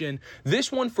reception.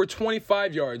 This one for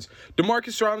 25 yards.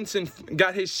 DeMarcus Robinson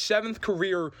got his 7th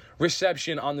career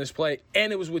reception on this play,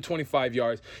 and it was with 25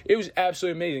 yards. It was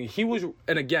absolutely amazing.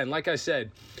 And again, like I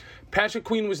said, Patrick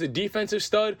Queen was the defensive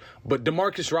stud, but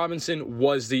DeMarcus Robinson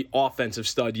was the offensive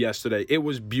stud yesterday. It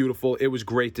was beautiful. It was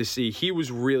great to see. He was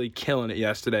really killing it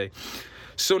yesterday.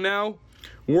 So now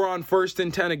we're on 1st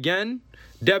and 10 again.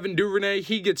 Devin Duvernay,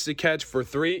 he gets the catch for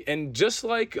 3. And just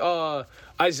like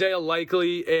Isaiah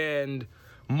Likely and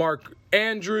Mark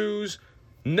Andrews,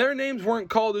 their names weren't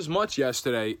called as much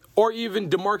yesterday. Or even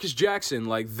DeMarcus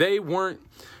Jackson. They weren't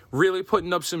really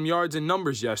putting up some yards and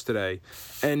numbers yesterday.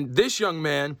 And this young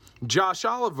man, Josh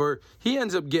Oliver, he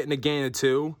ends up getting a gain of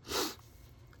 2.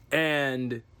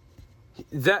 And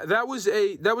that was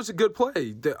a good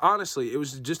play. Honestly, it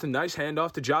was just a nice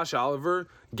handoff to Josh Oliver,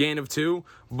 gain of 2.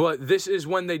 But this is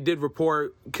when they did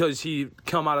report, because he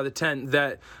come out of the tent,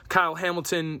 that Kyle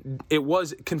Hamilton, it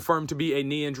was confirmed to be a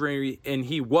knee injury, and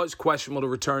he was questionable to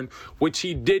return, which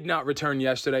he did not return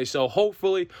yesterday. So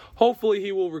hopefully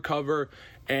he will recover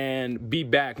and be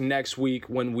back next week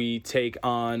when we take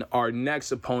on our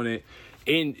next opponent,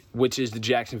 which is the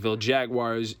Jacksonville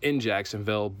Jaguars in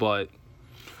Jacksonville. But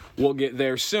we'll get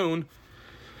there soon.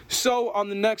 So on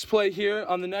the next play here,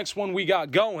 on the next one we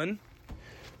got going,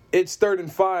 it's 3rd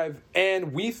and 5,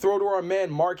 and we throw to our man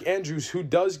Mark Andrews, who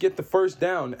does get the first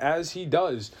down, as he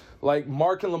does. Like,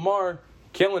 Mark and Lamar,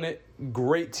 killing it.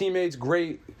 Great teammates,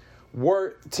 great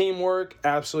teamwork,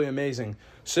 absolutely amazing.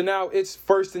 So now it's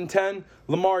 1st and 10.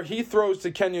 Lamar, he throws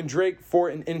to Kenyon Drake for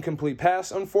an incomplete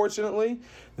pass, unfortunately.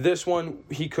 This one,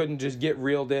 he couldn't just get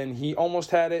reeled in. He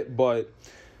almost had it, but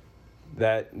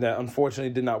that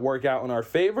unfortunately did not work out in our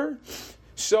favor.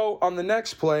 So on the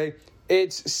next play,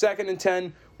 it's 2nd and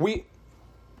 10.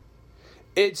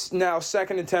 It's now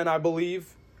 2nd and 10, I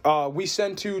believe. We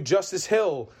send to Justice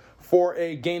Hill for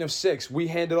a gain of 6. We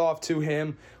hand it off to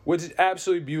him, which is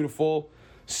absolutely beautiful.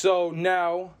 So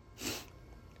now,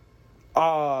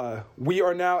 we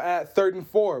are now at 3rd and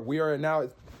 4. We are now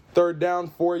at 3rd down,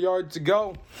 4 yards to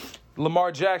go.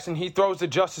 Lamar Jackson, he throws to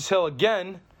Justice Hill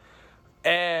again.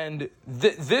 And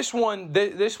this one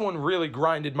really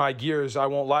grinded my gears, I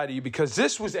won't lie to you, because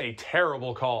this was a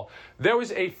terrible call. There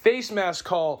was a face mask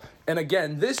call, and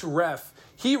again, this ref,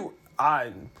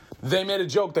 they made a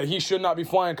joke that he should not be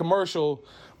flying commercial,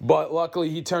 but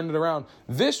luckily he turned it around.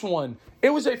 This one,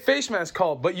 it was a face mask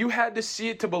call, but you had to see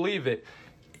it to believe it.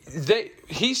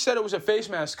 He said it was a face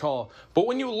mask call, but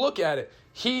when you look at it,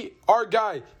 our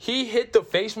guy hit the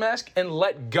face mask and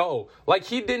let go. Like,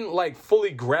 he didn't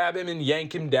fully grab him and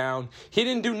yank him down. He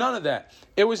didn't do none of that.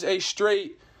 It was a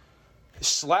straight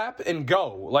slap and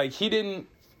go. Like, he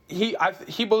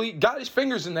got his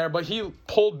fingers in there, but he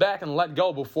pulled back and let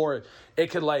go before it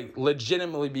could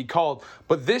legitimately be called.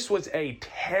 But this was a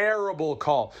terrible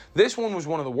call. This one was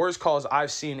one of the worst calls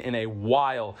I've seen in a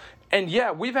while. And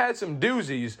yeah, we've had some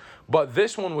doozies, but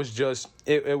this one was just,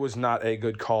 it was not a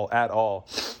good call at all.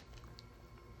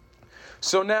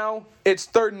 So now it's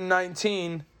 3rd and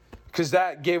 19, because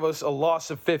that gave us a loss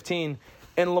of 15.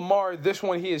 And Lamar, this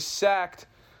one, he is sacked.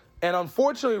 And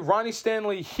unfortunately, Ronnie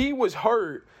Stanley, he was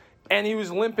hurt, and he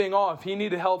was limping off. He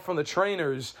needed help from the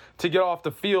trainers to get off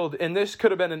the field, and this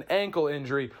could have been an ankle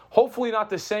injury. Hopefully not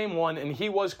the same one, and he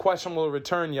was questionable to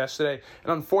return yesterday,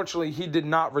 and unfortunately he did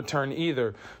not return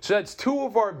either. So that's 2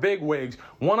 of our big wigs,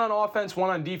 one on offense, one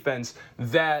on defense,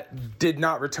 that did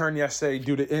not return yesterday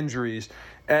due to injuries.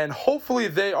 And hopefully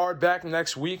they are back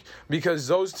next week, because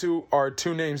those 2 are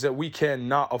 2 names that we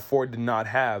cannot afford to not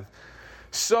have.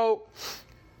 So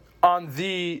on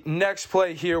the next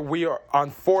play here, we are on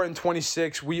 4 and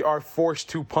 26. We are forced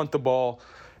to punt the ball.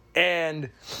 And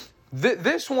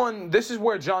this is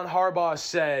where John Harbaugh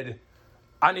said,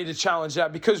 I need to challenge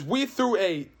that, because we threw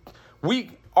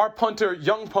our punter,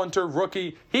 young punter,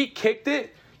 rookie, he kicked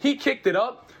it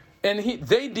up, and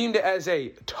they deemed it as a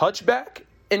touchback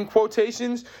in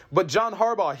quotations, but John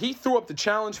Harbaugh, he threw up the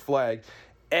challenge flag,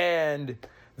 and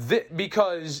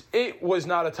because it was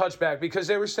not a touchback, because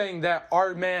they were saying that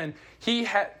our man,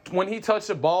 when he touched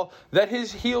the ball, that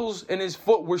his heels and his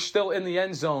foot were still in the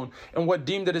end zone, and what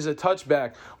deemed it as a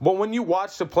touchback. But when you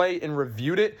watched the play and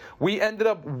reviewed it, we ended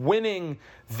up winning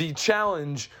the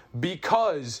challenge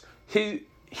because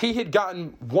he had gotten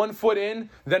 1 foot in,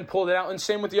 then pulled it out, and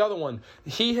same with the other one.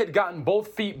 He had gotten both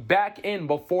feet back in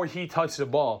before he touched the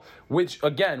ball, which,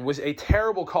 again, was a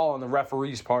terrible call on the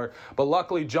referee's part. But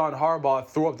luckily, John Harbaugh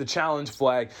threw up the challenge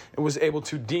flag and was able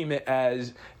to deem it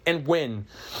and win.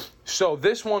 So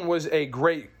this one was a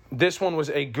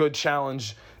good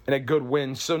challenge and a good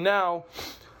win. So now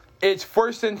it's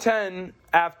 1st and 10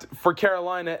 for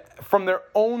Carolina from their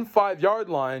own 5-yard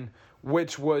line,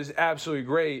 which was absolutely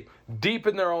great. Deep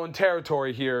in their own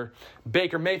territory here.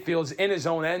 Baker Mayfield's in his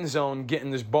own end zone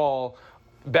getting this ball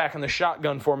back in the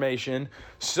shotgun formation.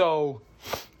 So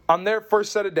on their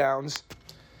first set of downs,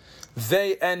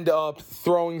 they end up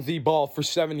throwing the ball for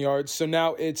 7 yards. So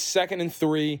now it's 2nd and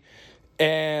 3,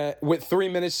 and with 3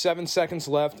 minutes, 7 seconds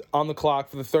left on the clock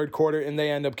for the third quarter, and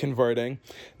they end up converting.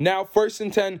 Now 1st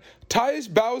and 10,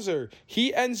 Tyus Bowser,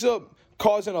 he ends up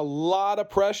causing a lot of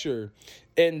pressure,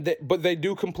 but they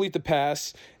do complete the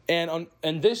pass. And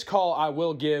this call I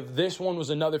will give, this one was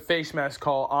another face mask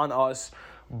call on us,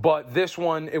 but this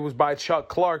one, it was by Chuck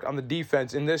Clark on the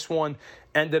defense, and this one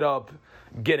ended up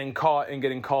getting caught and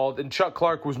getting called, and Chuck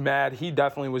Clark was mad. He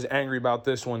definitely was angry about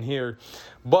this one here.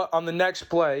 But on the next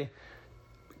play,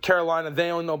 Carolina,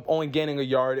 they ended up only gaining a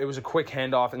yard. It was a quick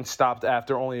handoff and stopped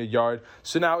after only a yard.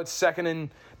 So now it's 2nd and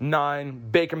 9.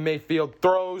 Baker Mayfield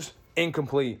throws,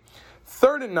 incomplete.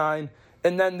 3rd and 9,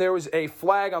 and then there was a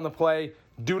flag on the play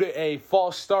due to a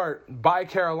false start by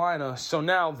Carolina. So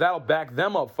now that'll back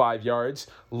them up 5 yards,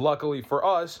 luckily for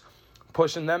us.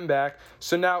 pushing them back.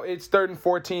 So now it's 3rd and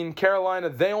 14. Carolina,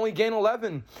 they only gain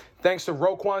 11 thanks to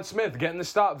Roquan Smith getting the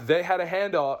stop. They had a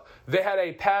handoff. They had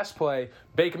a pass play.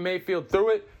 Baker Mayfield threw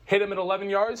it, hit him at 11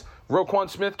 yards. Roquan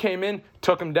Smith came in,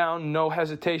 took him down, no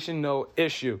hesitation, no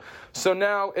issue. So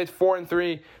now it's 4 and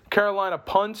 3. Carolina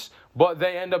punts, but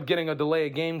they end up getting a delay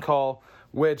of game call,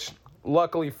 which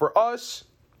luckily for us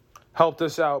helped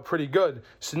us out pretty good.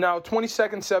 So now 22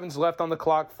 seconds left on the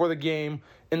clock for the game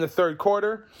in the third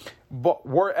quarter, but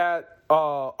we're at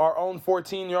our own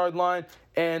 14-yard line,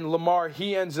 and Lamar,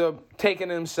 he ends up taking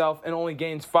it himself and only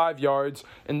gains 5 yards,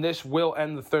 and this will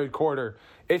end the third quarter.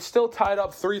 It's still tied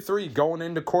up 3-3 going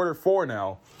into quarter 4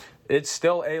 now. It's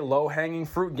still a low-hanging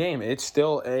fruit game. It's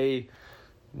still I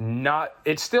don't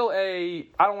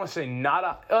want to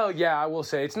say I will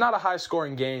say it's not a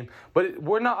high-scoring game, but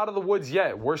we're not out of the woods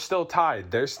yet. We're still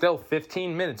tied. There's still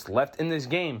 15 minutes left in this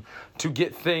game to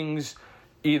get things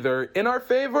either in our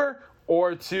favor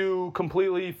or to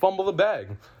completely fumble the bag.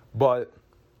 But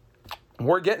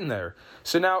we're getting there.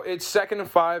 So now it's 2nd and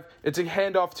 5. It's a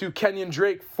handoff to Kenyon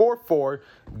Drake, 4-4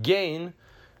 gain.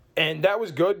 And that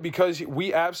was good because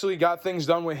we absolutely got things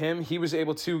done with him. He was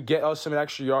able to get us some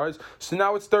extra yards. So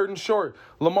now it's 3rd and short.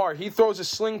 Lamar, he throws a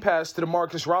sling pass to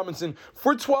Demarcus Robinson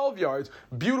for 12 yards.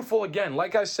 Beautiful again.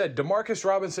 Like I said, Demarcus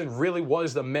Robinson really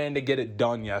was the man to get it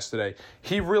done yesterday.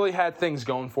 He really had things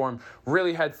going for him,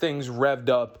 really had things revved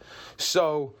up.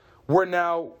 So we're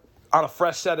now on a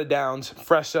fresh set of downs,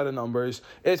 fresh set of numbers.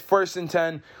 It's 1st and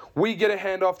 10. We get a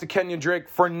handoff to Kenyon Drake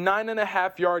for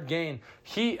 9.5-yard gain.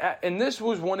 This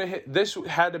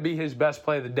had to be his best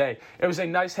play of the day. It was a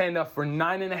nice handoff for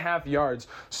 9.5 yards.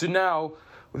 So now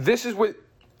this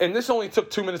only took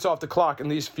 2 minutes off the clock in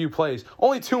these few plays.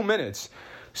 Only 2 minutes.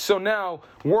 So now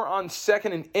we're on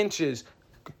 2nd and inches.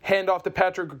 Handoff to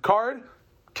Patrick Ricard.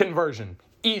 Conversion.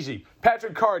 Easy.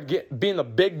 Patrick Ricard, being the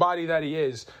big body that he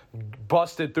is,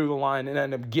 busted through the line and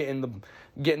ended up getting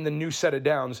the new set of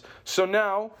downs. So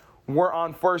now we're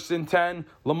on 1st and 10.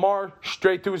 Lamar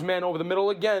straight to his man over the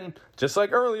middle again, just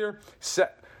like earlier.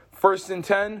 1st and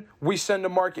 10. We send to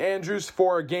Mark Andrews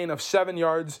for a gain of 7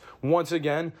 yards once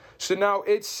again. So now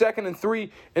it's 2nd and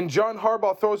 3, and John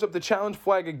Harbaugh throws up the challenge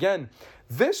flag again.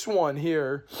 This one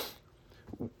here,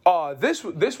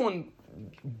 this one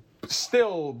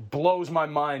still blows my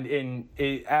mind and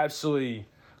it absolutely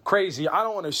crazy. I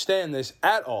don't understand this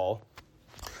at all.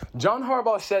 John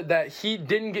Harbaugh said that he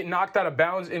didn't get knocked out of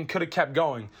bounds and could have kept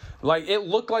going. Like, it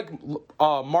looked like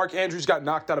Mark Andrews got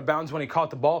knocked out of bounds when he caught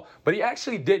the ball, but he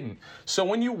actually didn't. So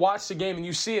when you watch the game and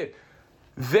you see it,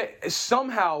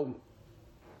 somehow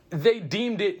they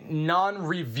deemed it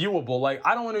non-reviewable. Like,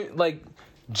 I don't want to, like,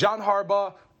 John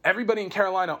Harbaugh, everybody in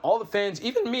Carolina, all the fans,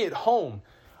 even me at home,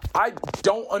 I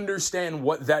don't understand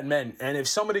what that meant. And if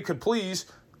somebody could please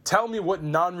tell me what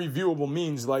non-reviewable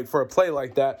means, like, for a play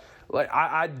like that. Like,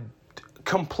 I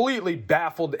completely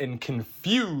baffled and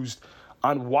confused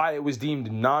on why it was deemed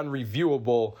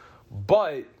non-reviewable.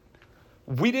 But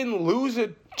we didn't lose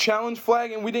a challenge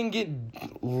flag, and we didn't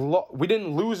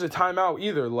lose a timeout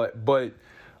either. But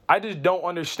I just don't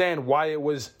understand why it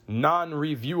was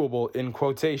non-reviewable in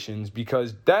quotations,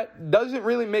 because that doesn't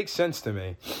really make sense to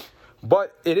me.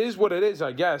 But it is what it is,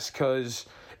 I guess, because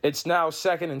it's now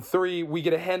 2nd and 3. We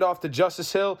get a handoff to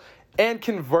Justice Hill and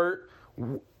convert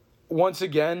once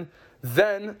again.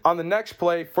 Then on the next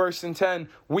play, 1st and 10,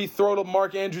 we throw to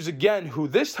Mark Andrews again, who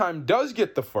this time does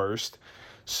get the first.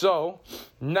 So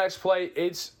next play,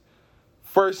 it's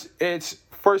first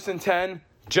and 10,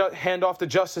 handoff to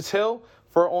Justice Hill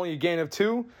for only a gain of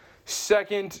 2.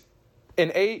 2nd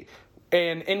and 8.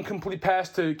 An incomplete pass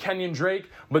to Kenyon Drake,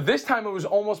 but this time it was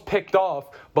almost picked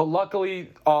off. But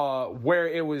luckily, where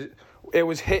it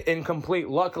was hit incomplete.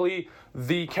 Luckily,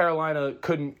 the Carolina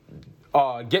couldn't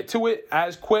get to it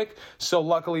as quick, so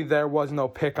luckily there was no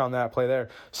pick on that play there.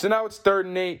 So now it's 3rd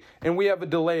and 8, and we have a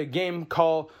delay of game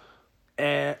call,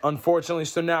 and unfortunately,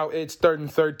 so now it's 3rd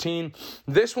and 13.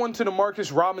 This one to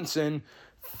Demarcus Robinson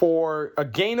for a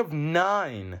gain of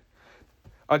 9.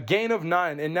 A gain of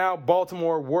 9, and now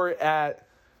Baltimore, we're at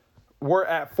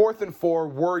 4th and 4.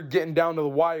 We're getting down to the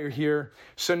wire here.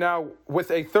 So now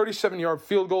with a 37-yard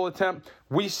field goal attempt,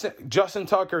 Justin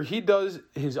Tucker, he does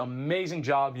his amazing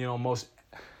job.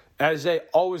 As they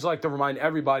always like to remind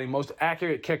everybody, most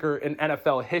accurate kicker in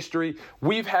NFL history.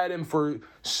 We've had him for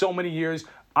so many years.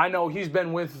 I know he's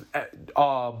been with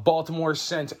Baltimore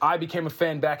since I became a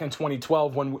fan back in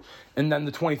 2012 and then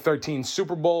the 2013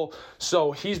 Super Bowl.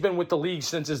 So he's been with the league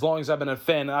since as long as I've been a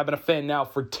fan. And I've been a fan now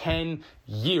for 10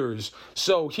 years.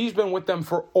 So he's been with them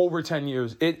for over 10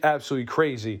 years. It's absolutely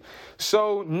crazy.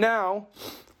 So now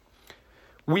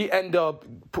we end up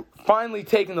finally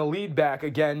taking the lead back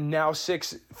again, now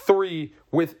 6-3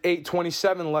 with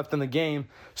 8:27 left in the game.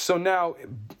 So now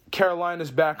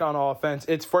Carolina's back on offense.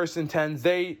 It's 1st and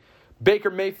 10.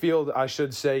 Baker Mayfield, I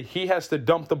should say, he has to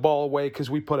dump the ball away because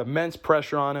we put immense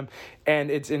pressure on him, and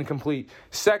it's incomplete.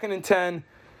 2nd and 10,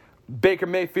 Baker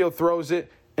Mayfield throws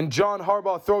it, and John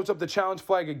Harbaugh throws up the challenge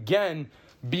flag again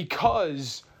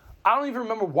because I don't even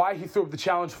remember why he threw up the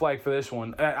challenge flag for this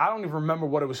one. I don't even remember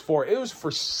what it was for. It was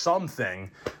for something.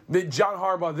 John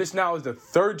Harbaugh, this now is the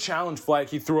 3rd challenge flag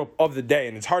he threw up of the day,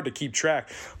 and it's hard to keep track.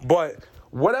 But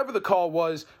whatever the call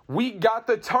was, we got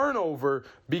the turnover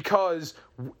because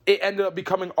it ended up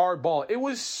becoming our ball. It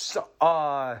was,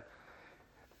 I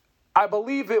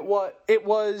believe it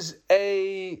wasn't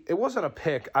a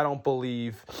pick, I don't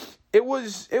believe. It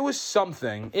was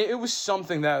something. It was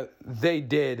something that they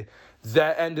did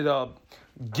that ended up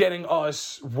getting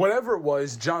us, whatever it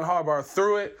was, John Harbaugh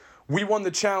threw it. We won the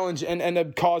challenge and ended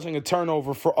up causing a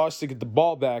turnover for us to get the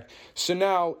ball back. So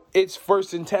now it's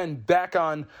 1st and 10 back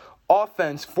on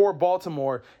offense for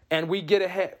Baltimore, and we get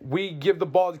ahead. We give the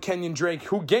ball to Kenyon Drake,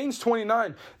 who gains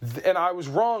 29. And I was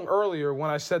wrong earlier when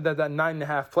I said that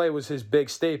 9.5 play was his big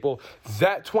staple.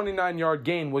 That 29-yard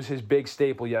gain was his big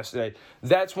staple yesterday.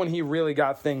 That's when he really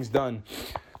got things done.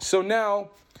 So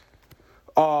now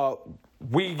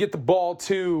we get the ball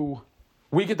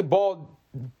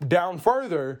down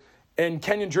further, and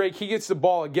Kenyon Drake, he gets the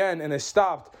ball again and is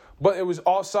stopped, but it was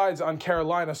offsides on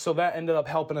Carolina, so that ended up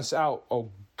helping us out a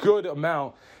good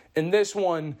amount. In this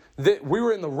one, we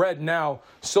were in the red now,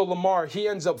 so Lamar, he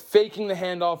ends up faking the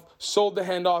handoff, sold the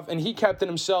handoff, and he kept it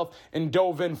himself and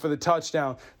dove in for the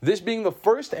touchdown. This being the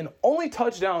first and only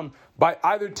touchdown by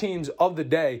either teams of the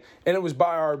day, and it was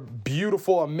by our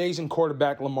beautiful, amazing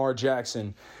quarterback, Lamar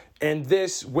Jackson. And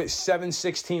this with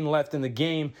 7:16 left in the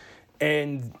game,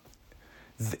 and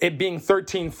it being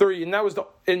 13-3, and that was the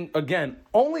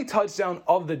only touchdown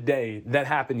of the day that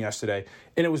happened yesterday,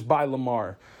 and it was by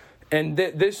Lamar. And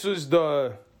this was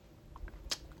the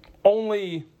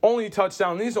only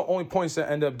touchdown. These are the only points that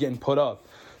end up getting put up.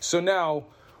 So now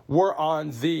we're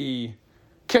on the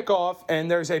kickoff,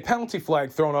 and there's a penalty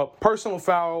flag thrown up. Personal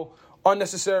foul,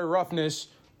 unnecessary roughness,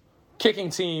 kicking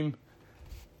team.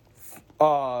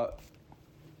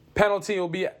 Penalty will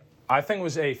be, I think it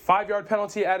was a 5-yard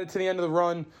penalty added to the end of the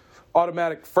run.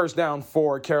 Automatic 1st down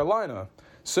for Carolina.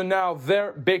 So now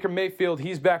Baker Mayfield,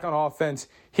 he's back on offense.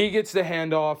 He gets the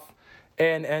handoff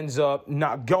and ends up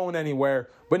not going anywhere.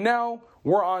 But now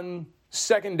we're on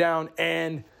 2nd down,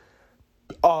 and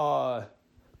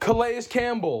Calais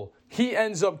Campbell, he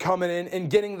ends up coming in and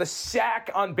getting the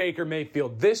sack on Baker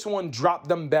Mayfield. This one dropped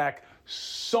them back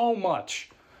so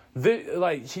much.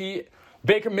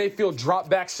 Baker Mayfield dropped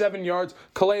back 7 yards.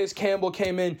 Calais Campbell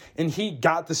came in, and he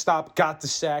got the stop, got the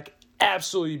sack.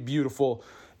 Absolutely beautiful.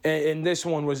 And this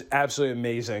one was absolutely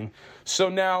amazing. So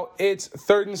now it's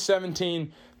 3rd and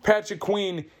 17. Patrick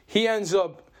Queen, he ends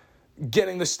up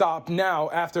getting the stop now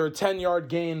after a 10-yard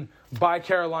gain by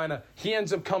Carolina. He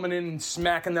ends up coming in and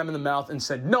smacking them in the mouth and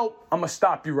said, nope, I'm going to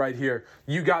stop you right here.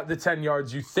 You got the 10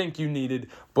 yards you think you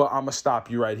needed, but I'm going to stop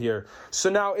you right here.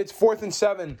 So now it's 4th and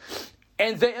 7.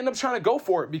 And they end up trying to go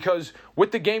for it because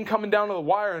with the game coming down to the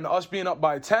wire and us being up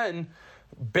by 10,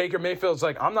 Baker Mayfield's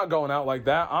like, I'm not going out like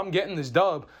that. I'm getting this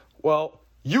dub. Well,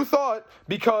 you thought,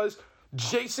 because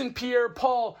Jason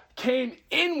Pierre-Paul came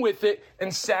in with it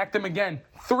and sacked him again.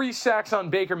 3 sacks on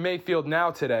Baker Mayfield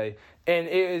now today, and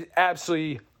it is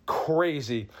absolutely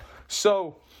crazy.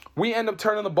 So we end up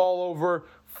turning the ball over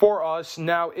for us.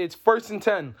 Now it's 1st and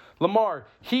 10. Lamar,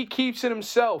 he keeps it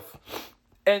himself.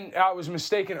 And I was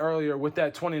mistaken earlier with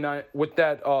that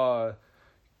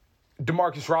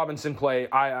Demarcus Robinson play.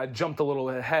 I jumped a little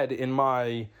ahead in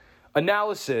my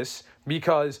analysis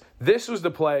because this was the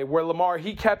play where Lamar,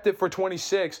 he kept it for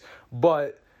 26,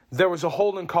 but there was a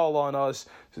holding call on us.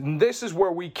 And this is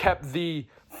where we kept the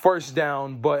 1st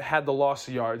down but had the loss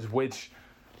of yards, which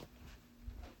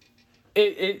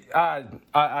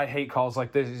I hate calls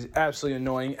like this. It's absolutely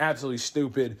annoying, absolutely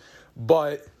stupid,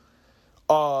 but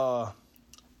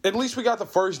at least we got the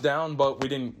 1st down, but we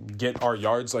didn't get our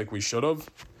yards like we should have.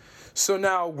 So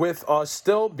now with us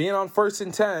still being on 1st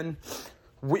and 10,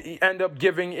 we end up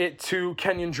giving it to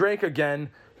Kenyon Drake again.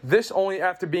 This only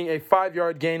after being a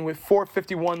 5-yard gain with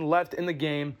 4:51 left in the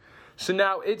game. So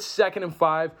now it's 2nd and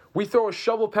 5. We throw a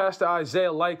shovel pass to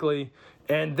Isaiah Likely,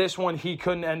 and this one he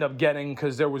couldn't end up getting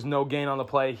because there was no gain on the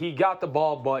play. He got the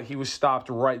ball, but he was stopped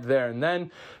right there. And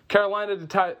then Carolina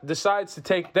decides to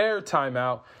take their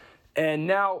timeout. And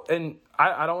now,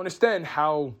 I don't understand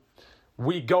how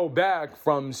we go back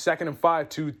from 2nd and 5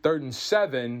 to 3rd and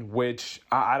 7, which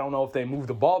I don't know if they moved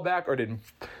the ball back or didn't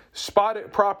spot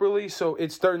it properly. So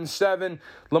it's 3rd and 7.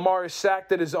 Lamar is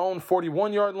sacked at his own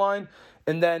 41-yard line.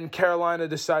 And then Carolina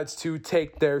decides to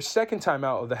take their second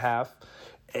timeout of the half,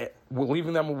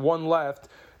 leaving them with one left.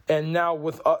 And now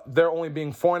with there only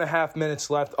being 4.5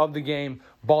 minutes left of the game,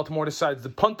 Baltimore decides to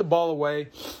punt the ball away.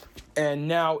 And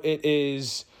now it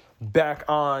is back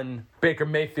on Baker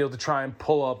Mayfield to try and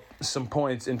pull up some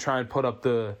points and try and put up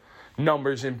the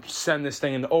numbers and send this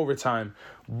thing into overtime.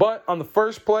 But on the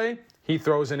first play, he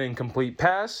throws an incomplete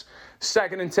pass.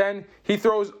 2nd and 10, he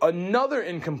throws another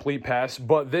incomplete pass,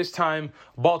 but this time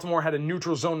Baltimore had a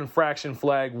neutral zone infraction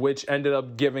flag, which ended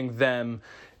up giving them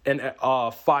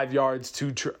 5 yards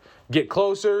to get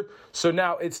closer. So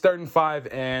now it's 3rd and 5,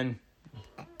 and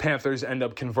Panthers end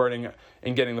up converting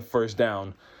and getting the first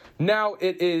down. Now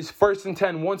it is 1st and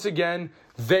 10 once again.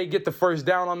 They get the first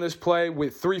down on this play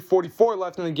with 3:44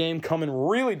 left in the game, coming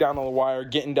really down on the wire,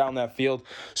 getting down that field.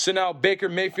 So now Baker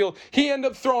Mayfield, he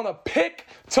ended up throwing a pick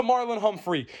to Marlon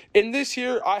Humphrey. And this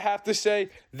here, I have to say,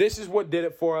 this is what did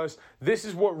it for us. This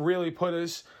is what really put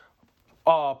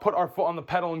our foot on the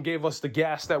pedal and gave us the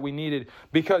gas that we needed,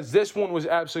 because this one was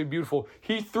absolutely beautiful.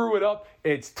 He threw it up,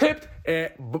 it's tipped,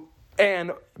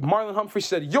 and Marlon Humphrey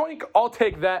said, "Yoink, I'll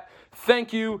take that.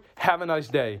 Thank you. Have a nice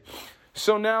day."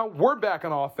 So now we're back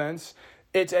on offense.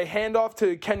 It's a handoff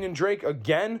to Kenyon Drake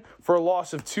again for a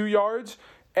loss of 2 yards.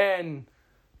 And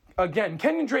again,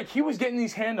 Kenyon Drake, he was getting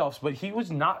these handoffs, but he was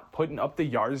not putting up the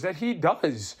yards that he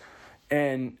does.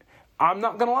 And I'm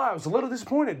not going to lie, I was a little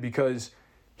disappointed because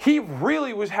he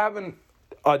really was having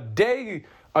a day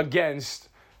against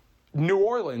New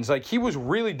Orleans. Like, he was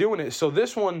really doing it. So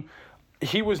this one,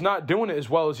 he was not doing it as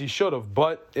well as he should have,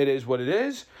 but it is what it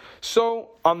is. So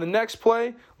on the next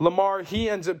play, Lamar, he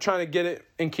ends up trying to get it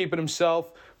and keep it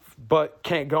himself, but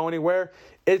can't go anywhere.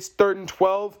 It's 3rd and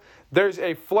 12. There's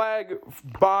a flag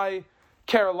by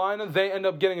Carolina. They end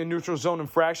up getting a neutral zone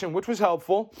infraction, which was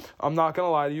helpful. I'm not going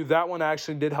to lie to you. That one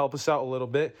actually did help us out a little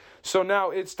bit. So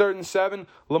now it's 3rd and 7.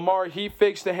 Lamar, he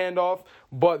fakes the handoff,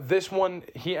 but this one,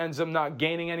 he ends up not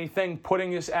gaining anything,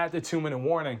 putting us at the 2-minute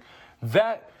warning.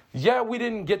 Yeah, we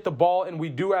didn't get the ball, and we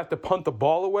do have to punt the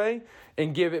ball away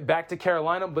and give it back to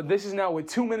Carolina, but this is now with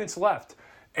 2 minutes left.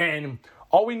 And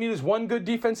all we need is one good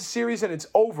defensive series, and it's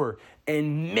over.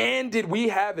 And man, did we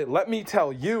have it, let me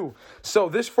tell you. So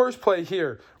this first play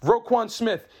here, Roquan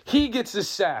Smith, he gets the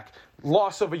sack,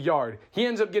 loss of a yard. He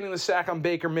ends up getting the sack on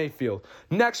Baker Mayfield.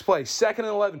 Next play, 2nd and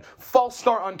 11, false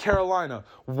start on Carolina.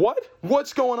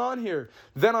 What's going on here?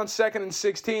 Then on 2nd and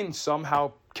 16,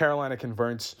 somehow Carolina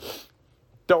converts.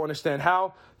 Don't understand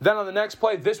how. Then on the next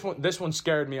play, this one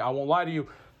scared me. I won't lie to you.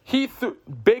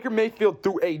 Baker Mayfield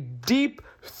threw a deep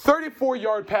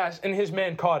 34-yard pass, and his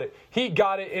man caught it. He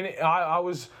got it, and I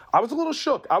was a little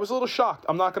shook. I was a little shocked.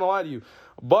 I'm not going to lie to you.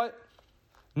 But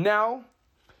now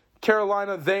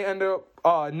Carolina, they end up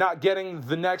not getting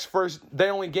the next first. They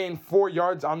only gained 4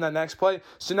 yards on that next play.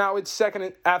 So now it's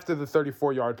second after the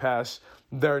 34-yard pass.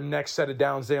 Their next set of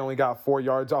downs, they only got 4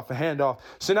 yards off a handoff.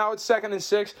 So now it's 2nd and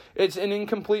 6. It's an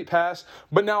incomplete pass.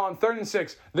 But now on 3rd and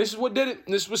 6, this is what did it.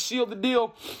 This was sealed the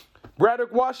deal.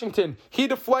 Braddock Washington, he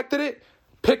deflected it,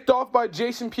 picked off by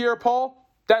Jason Pierre-Paul.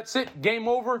 That's it. Game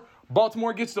over.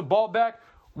 Baltimore gets the ball back.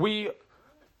 We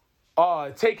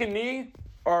take a knee,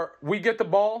 or we get the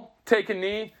ball, take a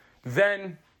knee,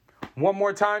 then one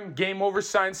more time, game over,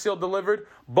 signed, sealed, delivered.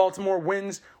 Baltimore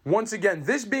wins once again.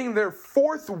 This being their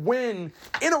 4th win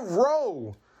in a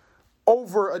row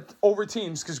over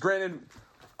teams. Because granted,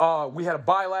 we had a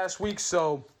bye last week,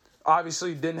 so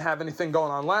obviously didn't have anything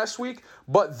going on last week.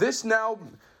 But this now,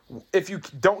 if you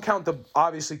don't count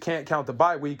obviously can't count the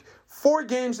bye week, 4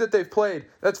 games that they've played,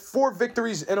 that's 4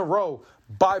 victories in a row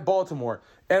by Baltimore.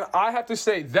 And I have to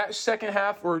say, that second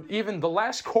half, or even the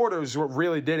last quarter, is what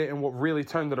really did it and what really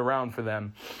turned it around for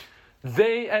them.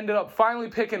 They ended up finally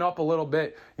picking up a little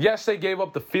bit. Yes, they gave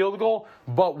up the field goal,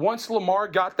 but once Lamar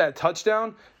got that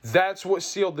touchdown, that's what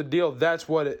sealed the deal. That's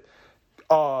what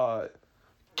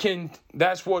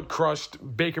that's what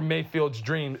crushed Baker Mayfield's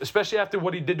dream, especially after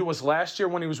what he did to us last year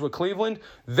when he was with Cleveland.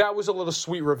 That was a little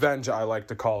sweet revenge, I like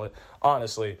to call it,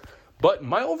 honestly. But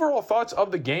my overall thoughts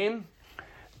of the game,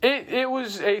 it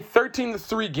was a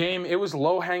 13-3 game. It was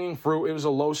low-hanging fruit. It was a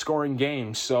low-scoring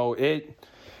game. So it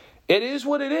it is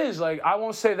what it is. Like, I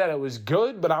won't say that it was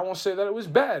good, but I won't say that it was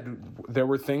bad. There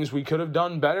were things we could have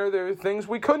done better. There were things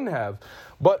we couldn't have.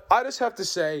 But I just have to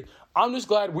say, I'm just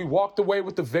glad we walked away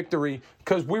with the victory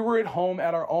because we were at home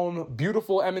at our own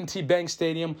beautiful M&T Bank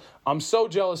Stadium. I'm so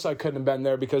jealous I couldn't have been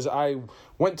there because I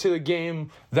went to the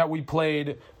game that we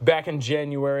played back in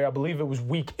January. I believe it was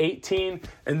week 18,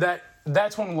 and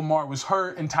that's when Lamar was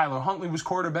hurt and Tyler Huntley was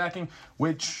quarterbacking,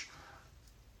 which...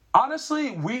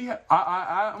 Honestly, I'm going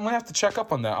to have to check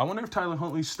up on that. I wonder if Tyler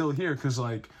Huntley's still here because,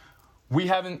 like, we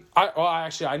haven't –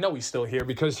 I know he's still here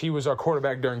because he was our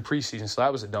quarterback during preseason, so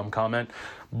that was a dumb comment.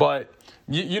 But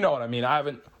you know what I mean.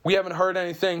 We haven't heard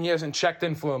anything. He hasn't checked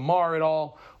in for Lamar at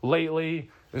all lately.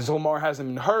 Lamar hasn't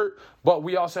been hurt, but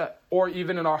we also – or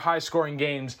even in our high-scoring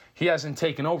games, he hasn't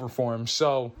taken over for him.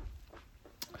 So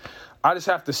I just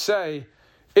have to say –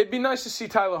 it'd be nice to see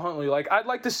Tyler Huntley. Like, I'd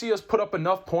like to see us put up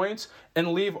enough points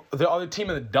and leave the other team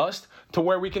in the dust to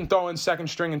where we can throw in second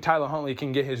string and Tyler Huntley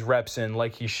can get his reps in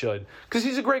like he should. Because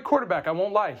he's a great quarterback, I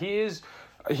won't lie. He is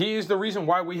the reason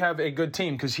why we have a good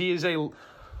team because he is I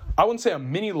wouldn't say a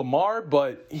mini Lamar,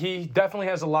 but he definitely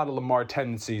has a lot of Lamar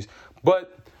tendencies.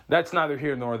 But that's neither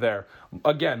here nor there.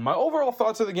 Again, my overall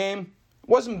thoughts of the game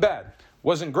wasn't bad.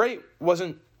 Wasn't great,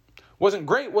 wasn't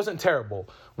terrible.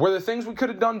 Were there things we could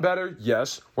have done better?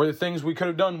 Yes. Were there things we could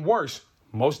have done worse?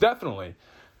 Most definitely.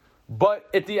 But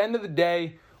at the end of the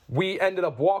day, we ended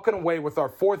up walking away with our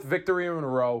fourth victory in a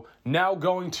row, now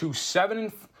going to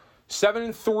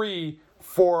 7-3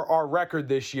 for our record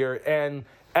this year. And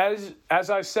as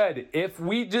I said, if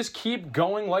we just keep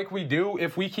going like we do,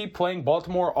 if we keep playing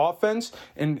Baltimore offense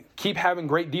and keep having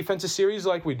great defensive series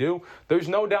like we do, there's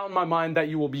no doubt in my mind that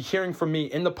you will be hearing from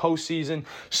me in the postseason,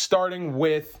 starting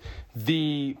with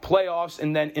the playoffs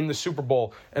and then in the Super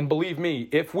Bowl. And believe me,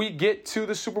 if we get to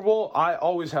the Super Bowl, I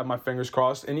always have my fingers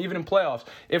crossed. And even in playoffs,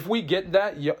 if we get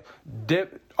that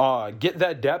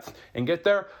depth and get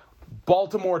there,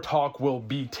 Baltimore talk will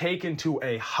be taken to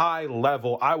a high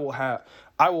level. I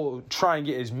will try and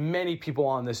get as many people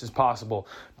on this as possible.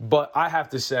 But I have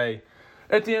to say,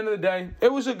 at the end of the day,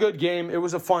 it was a good game. It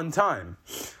was a fun time.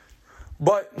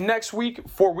 But next week,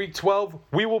 for Week 12,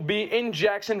 we will be in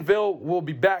Jacksonville. We'll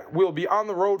be back. We'll be on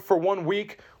the road for 1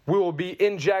 week. We will be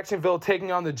in Jacksonville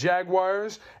taking on the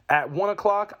Jaguars at 1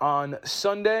 o'clock on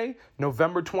Sunday,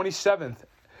 November 27th.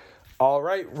 All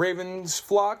right, Ravens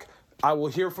flock, I will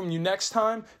hear from you next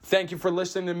time. Thank you for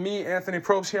listening to me, Anthony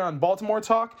Probst, here on Baltimore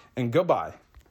Talk, and goodbye.